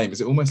next game, is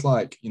it almost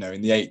like, in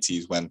the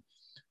 80s when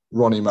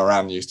Ronnie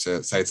Moran used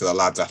to say to the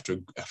lads after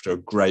a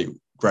great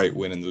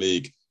win in the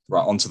league,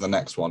 right, on to the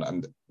next one.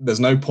 And there's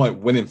no point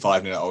winning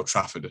 5-0 at Old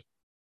Trafford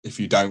if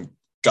you don't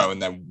go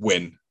and then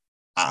win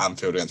at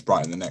Anfield against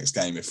Brighton the next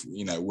game. If,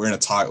 we're in a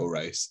title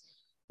race,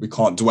 we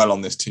can't dwell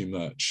on this too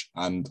much.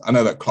 And I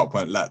know that Klopp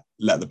won't let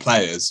the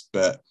players,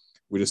 but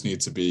we just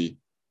need to be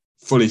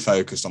fully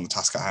focused on the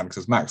task at hand,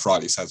 because Max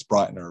rightly says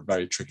Brighton are a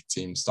very tricky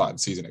team, started the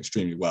season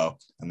extremely well,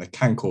 and they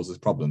can cause us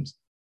problems.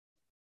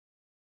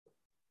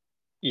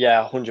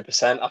 Yeah,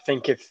 100%. I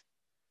think if,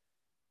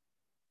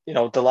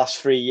 the last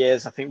 3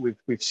 years, I think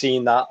we've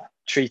seen that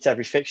treat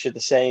every fixture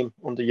the same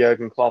under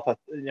Jurgen Klopp,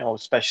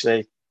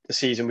 especially the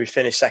season we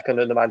finished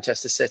second under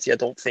Manchester City. I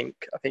think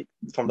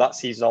from that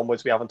season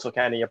onwards, we haven't took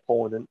any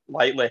opponent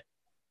lightly.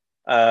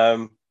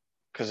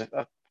 Because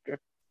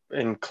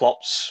in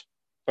Klopp's,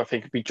 I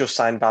think we just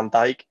signed Van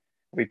Dijk.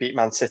 We beat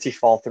Man City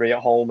 4-3 at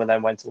home and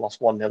then went and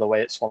lost 1-0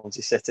 away at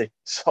Swansea City.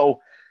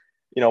 So,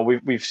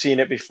 we've seen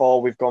it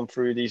before. We've gone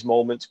through these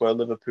moments where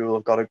Liverpool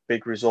have got a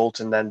big result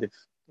and then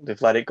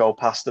they've let it go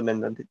past them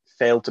and then they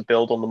failed to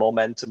build on the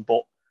momentum.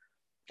 But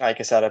like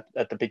I said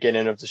at the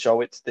beginning of the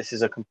show, this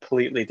is a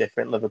completely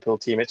different Liverpool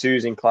team. It's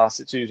oozing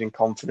class, it's oozing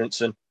confidence,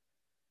 and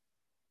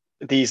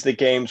these are the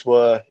games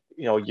where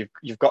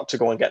you've got to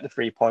go and get the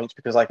 3 points,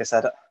 because like I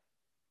said,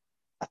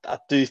 I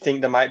do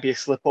think there might be a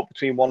slip up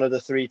between one of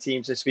the 3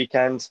 teams this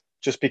weekend,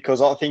 just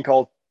because I think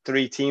all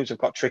 3 teams have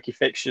got tricky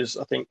fixtures.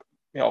 I think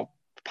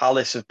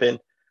Palace have been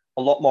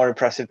a lot more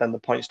impressive than the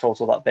points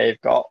total that they've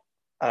got,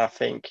 and I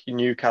think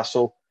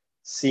Newcastle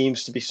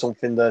seems to be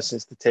something there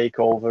since the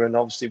takeover, and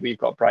obviously we've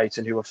got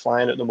Brighton who are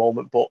flying at the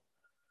moment. But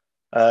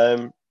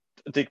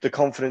the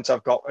confidence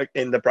I've got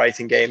in the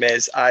Brighton game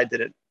is, I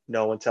didn't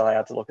know until I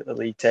had to look at the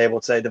league table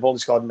today, they've only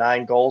scored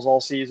 9 goals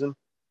all season,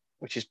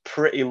 which is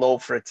pretty low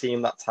for a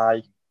team that's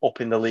high up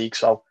in the league.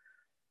 So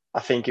I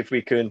think if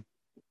we can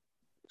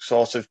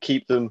sort of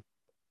keep them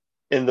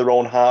in their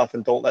own half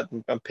and don't let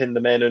them and pin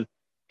them in and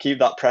keep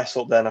that press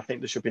up, then I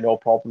think there should be no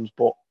problems.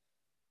 But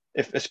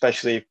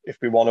especially if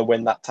we want to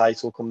win that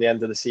title come the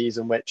end of the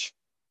season, which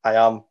I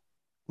am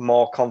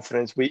more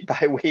confident week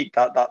by week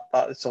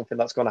that is something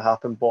that's going to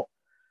happen. But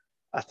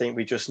I think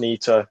we just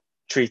need to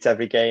treat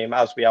every game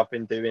as we have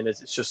been doing,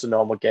 as it's just a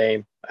normal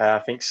game. I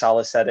think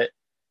Salah said it.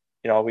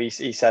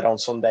 He said on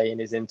Sunday in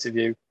his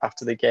interview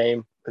after the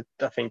game,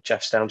 I think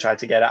Jeff Stone tried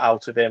to get it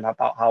out of him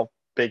about how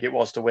big it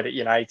was to win at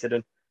United.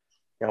 And,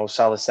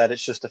 Salah said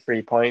it's just the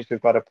 3 points.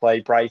 We've got to play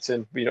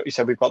Brighton. He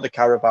said we've got the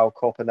Carabao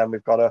Cup and then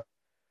we've got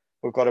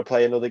to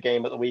play another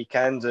game at the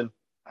weekend. And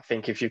I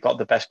think if you've got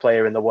the best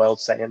player in the world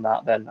saying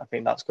that, then I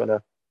think that's going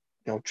to,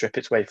 drip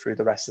its way through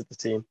the rest of the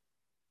team.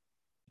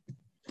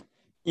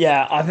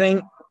 Yeah, I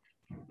think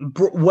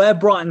where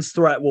Brighton's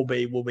threat will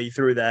be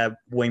through their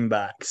wing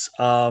backs.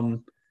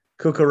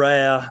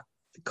 Cucurella.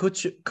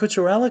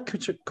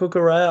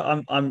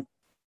 I'm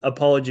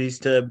apologies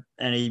to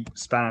any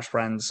Spanish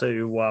friends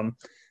who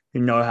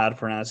know how to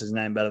pronounce his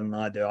name better than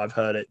I do. I've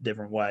heard it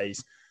different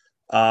ways.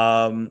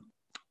 And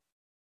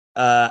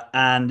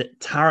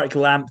Tarek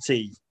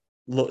Lamptey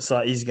looks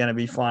like he's going to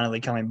be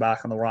finally coming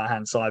back on the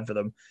right-hand side for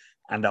them.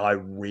 And I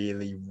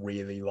really,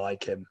 really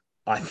like him.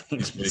 I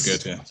think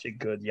he's such a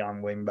good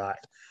young wing back.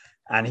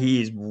 And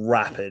he is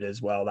rapid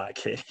as well, that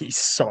kid. He's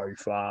so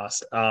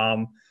fast.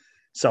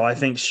 So I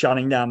think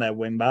shutting down their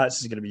wing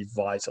backs is going to be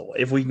vital.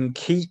 If we can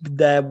keep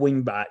their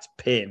wing backs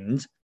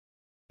pinned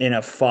in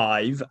a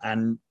 5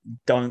 and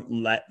don't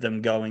let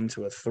them go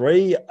into a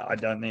 3, I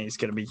don't think it's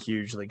going to be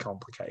hugely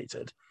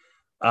complicated.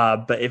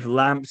 But if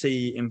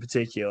Lamptey in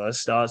particular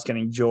starts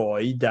getting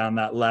joy down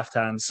that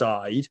left-hand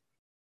side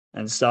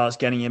and starts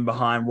getting in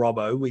behind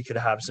Robbo, we could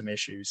have some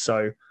issues.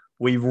 So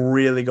we've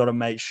really got to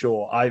make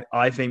sure.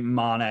 I think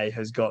Mane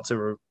has got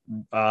to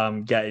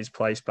get his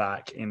place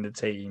back in the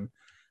team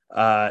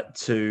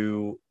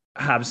to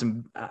have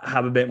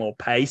a bit more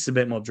pace, a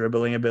bit more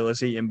dribbling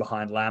ability in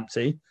behind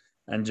Lamptey,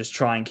 and just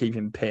try and keep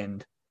him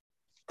pinned.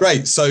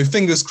 Great. So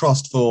fingers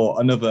crossed for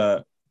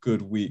another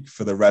good week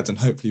for the Reds, and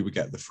hopefully we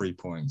get the 3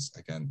 points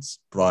against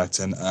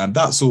Brighton.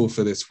 That's all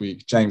for this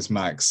week. James,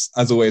 Max,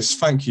 as always,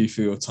 thank you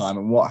for your time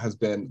and what has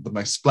been the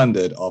most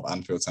splendid of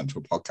Anfield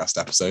Central podcast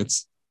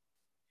episodes.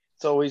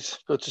 It's always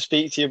good to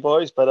speak to you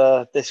boys,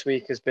 but this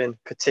week has been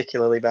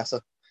particularly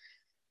better.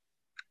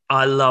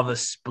 I love a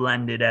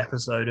splendid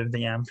episode of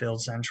the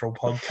Anfield Central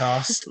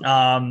podcast.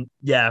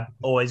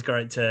 Always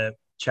great to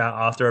chat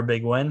after a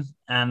big win.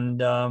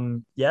 And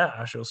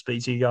I shall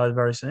speak to you guys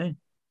very soon.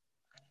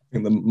 I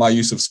think my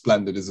use of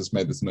splendid has just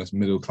made this the most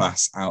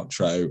middle-class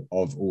outro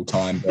of all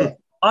time. But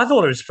I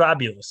thought it was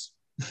fabulous.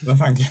 Well,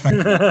 thank you.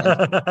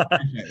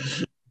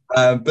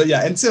 But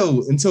yeah,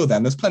 until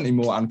then, there's plenty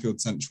more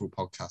Anfield Central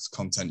podcast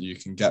content you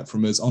can get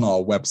from us on our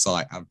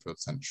website,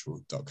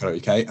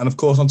 anfieldcentral.co.uk, and of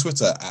course on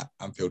Twitter at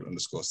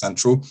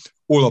Anfield_Central.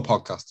 All our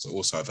podcasts are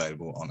also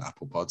available on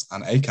Apple Pods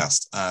and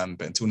Acast.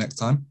 But until next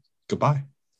time, goodbye.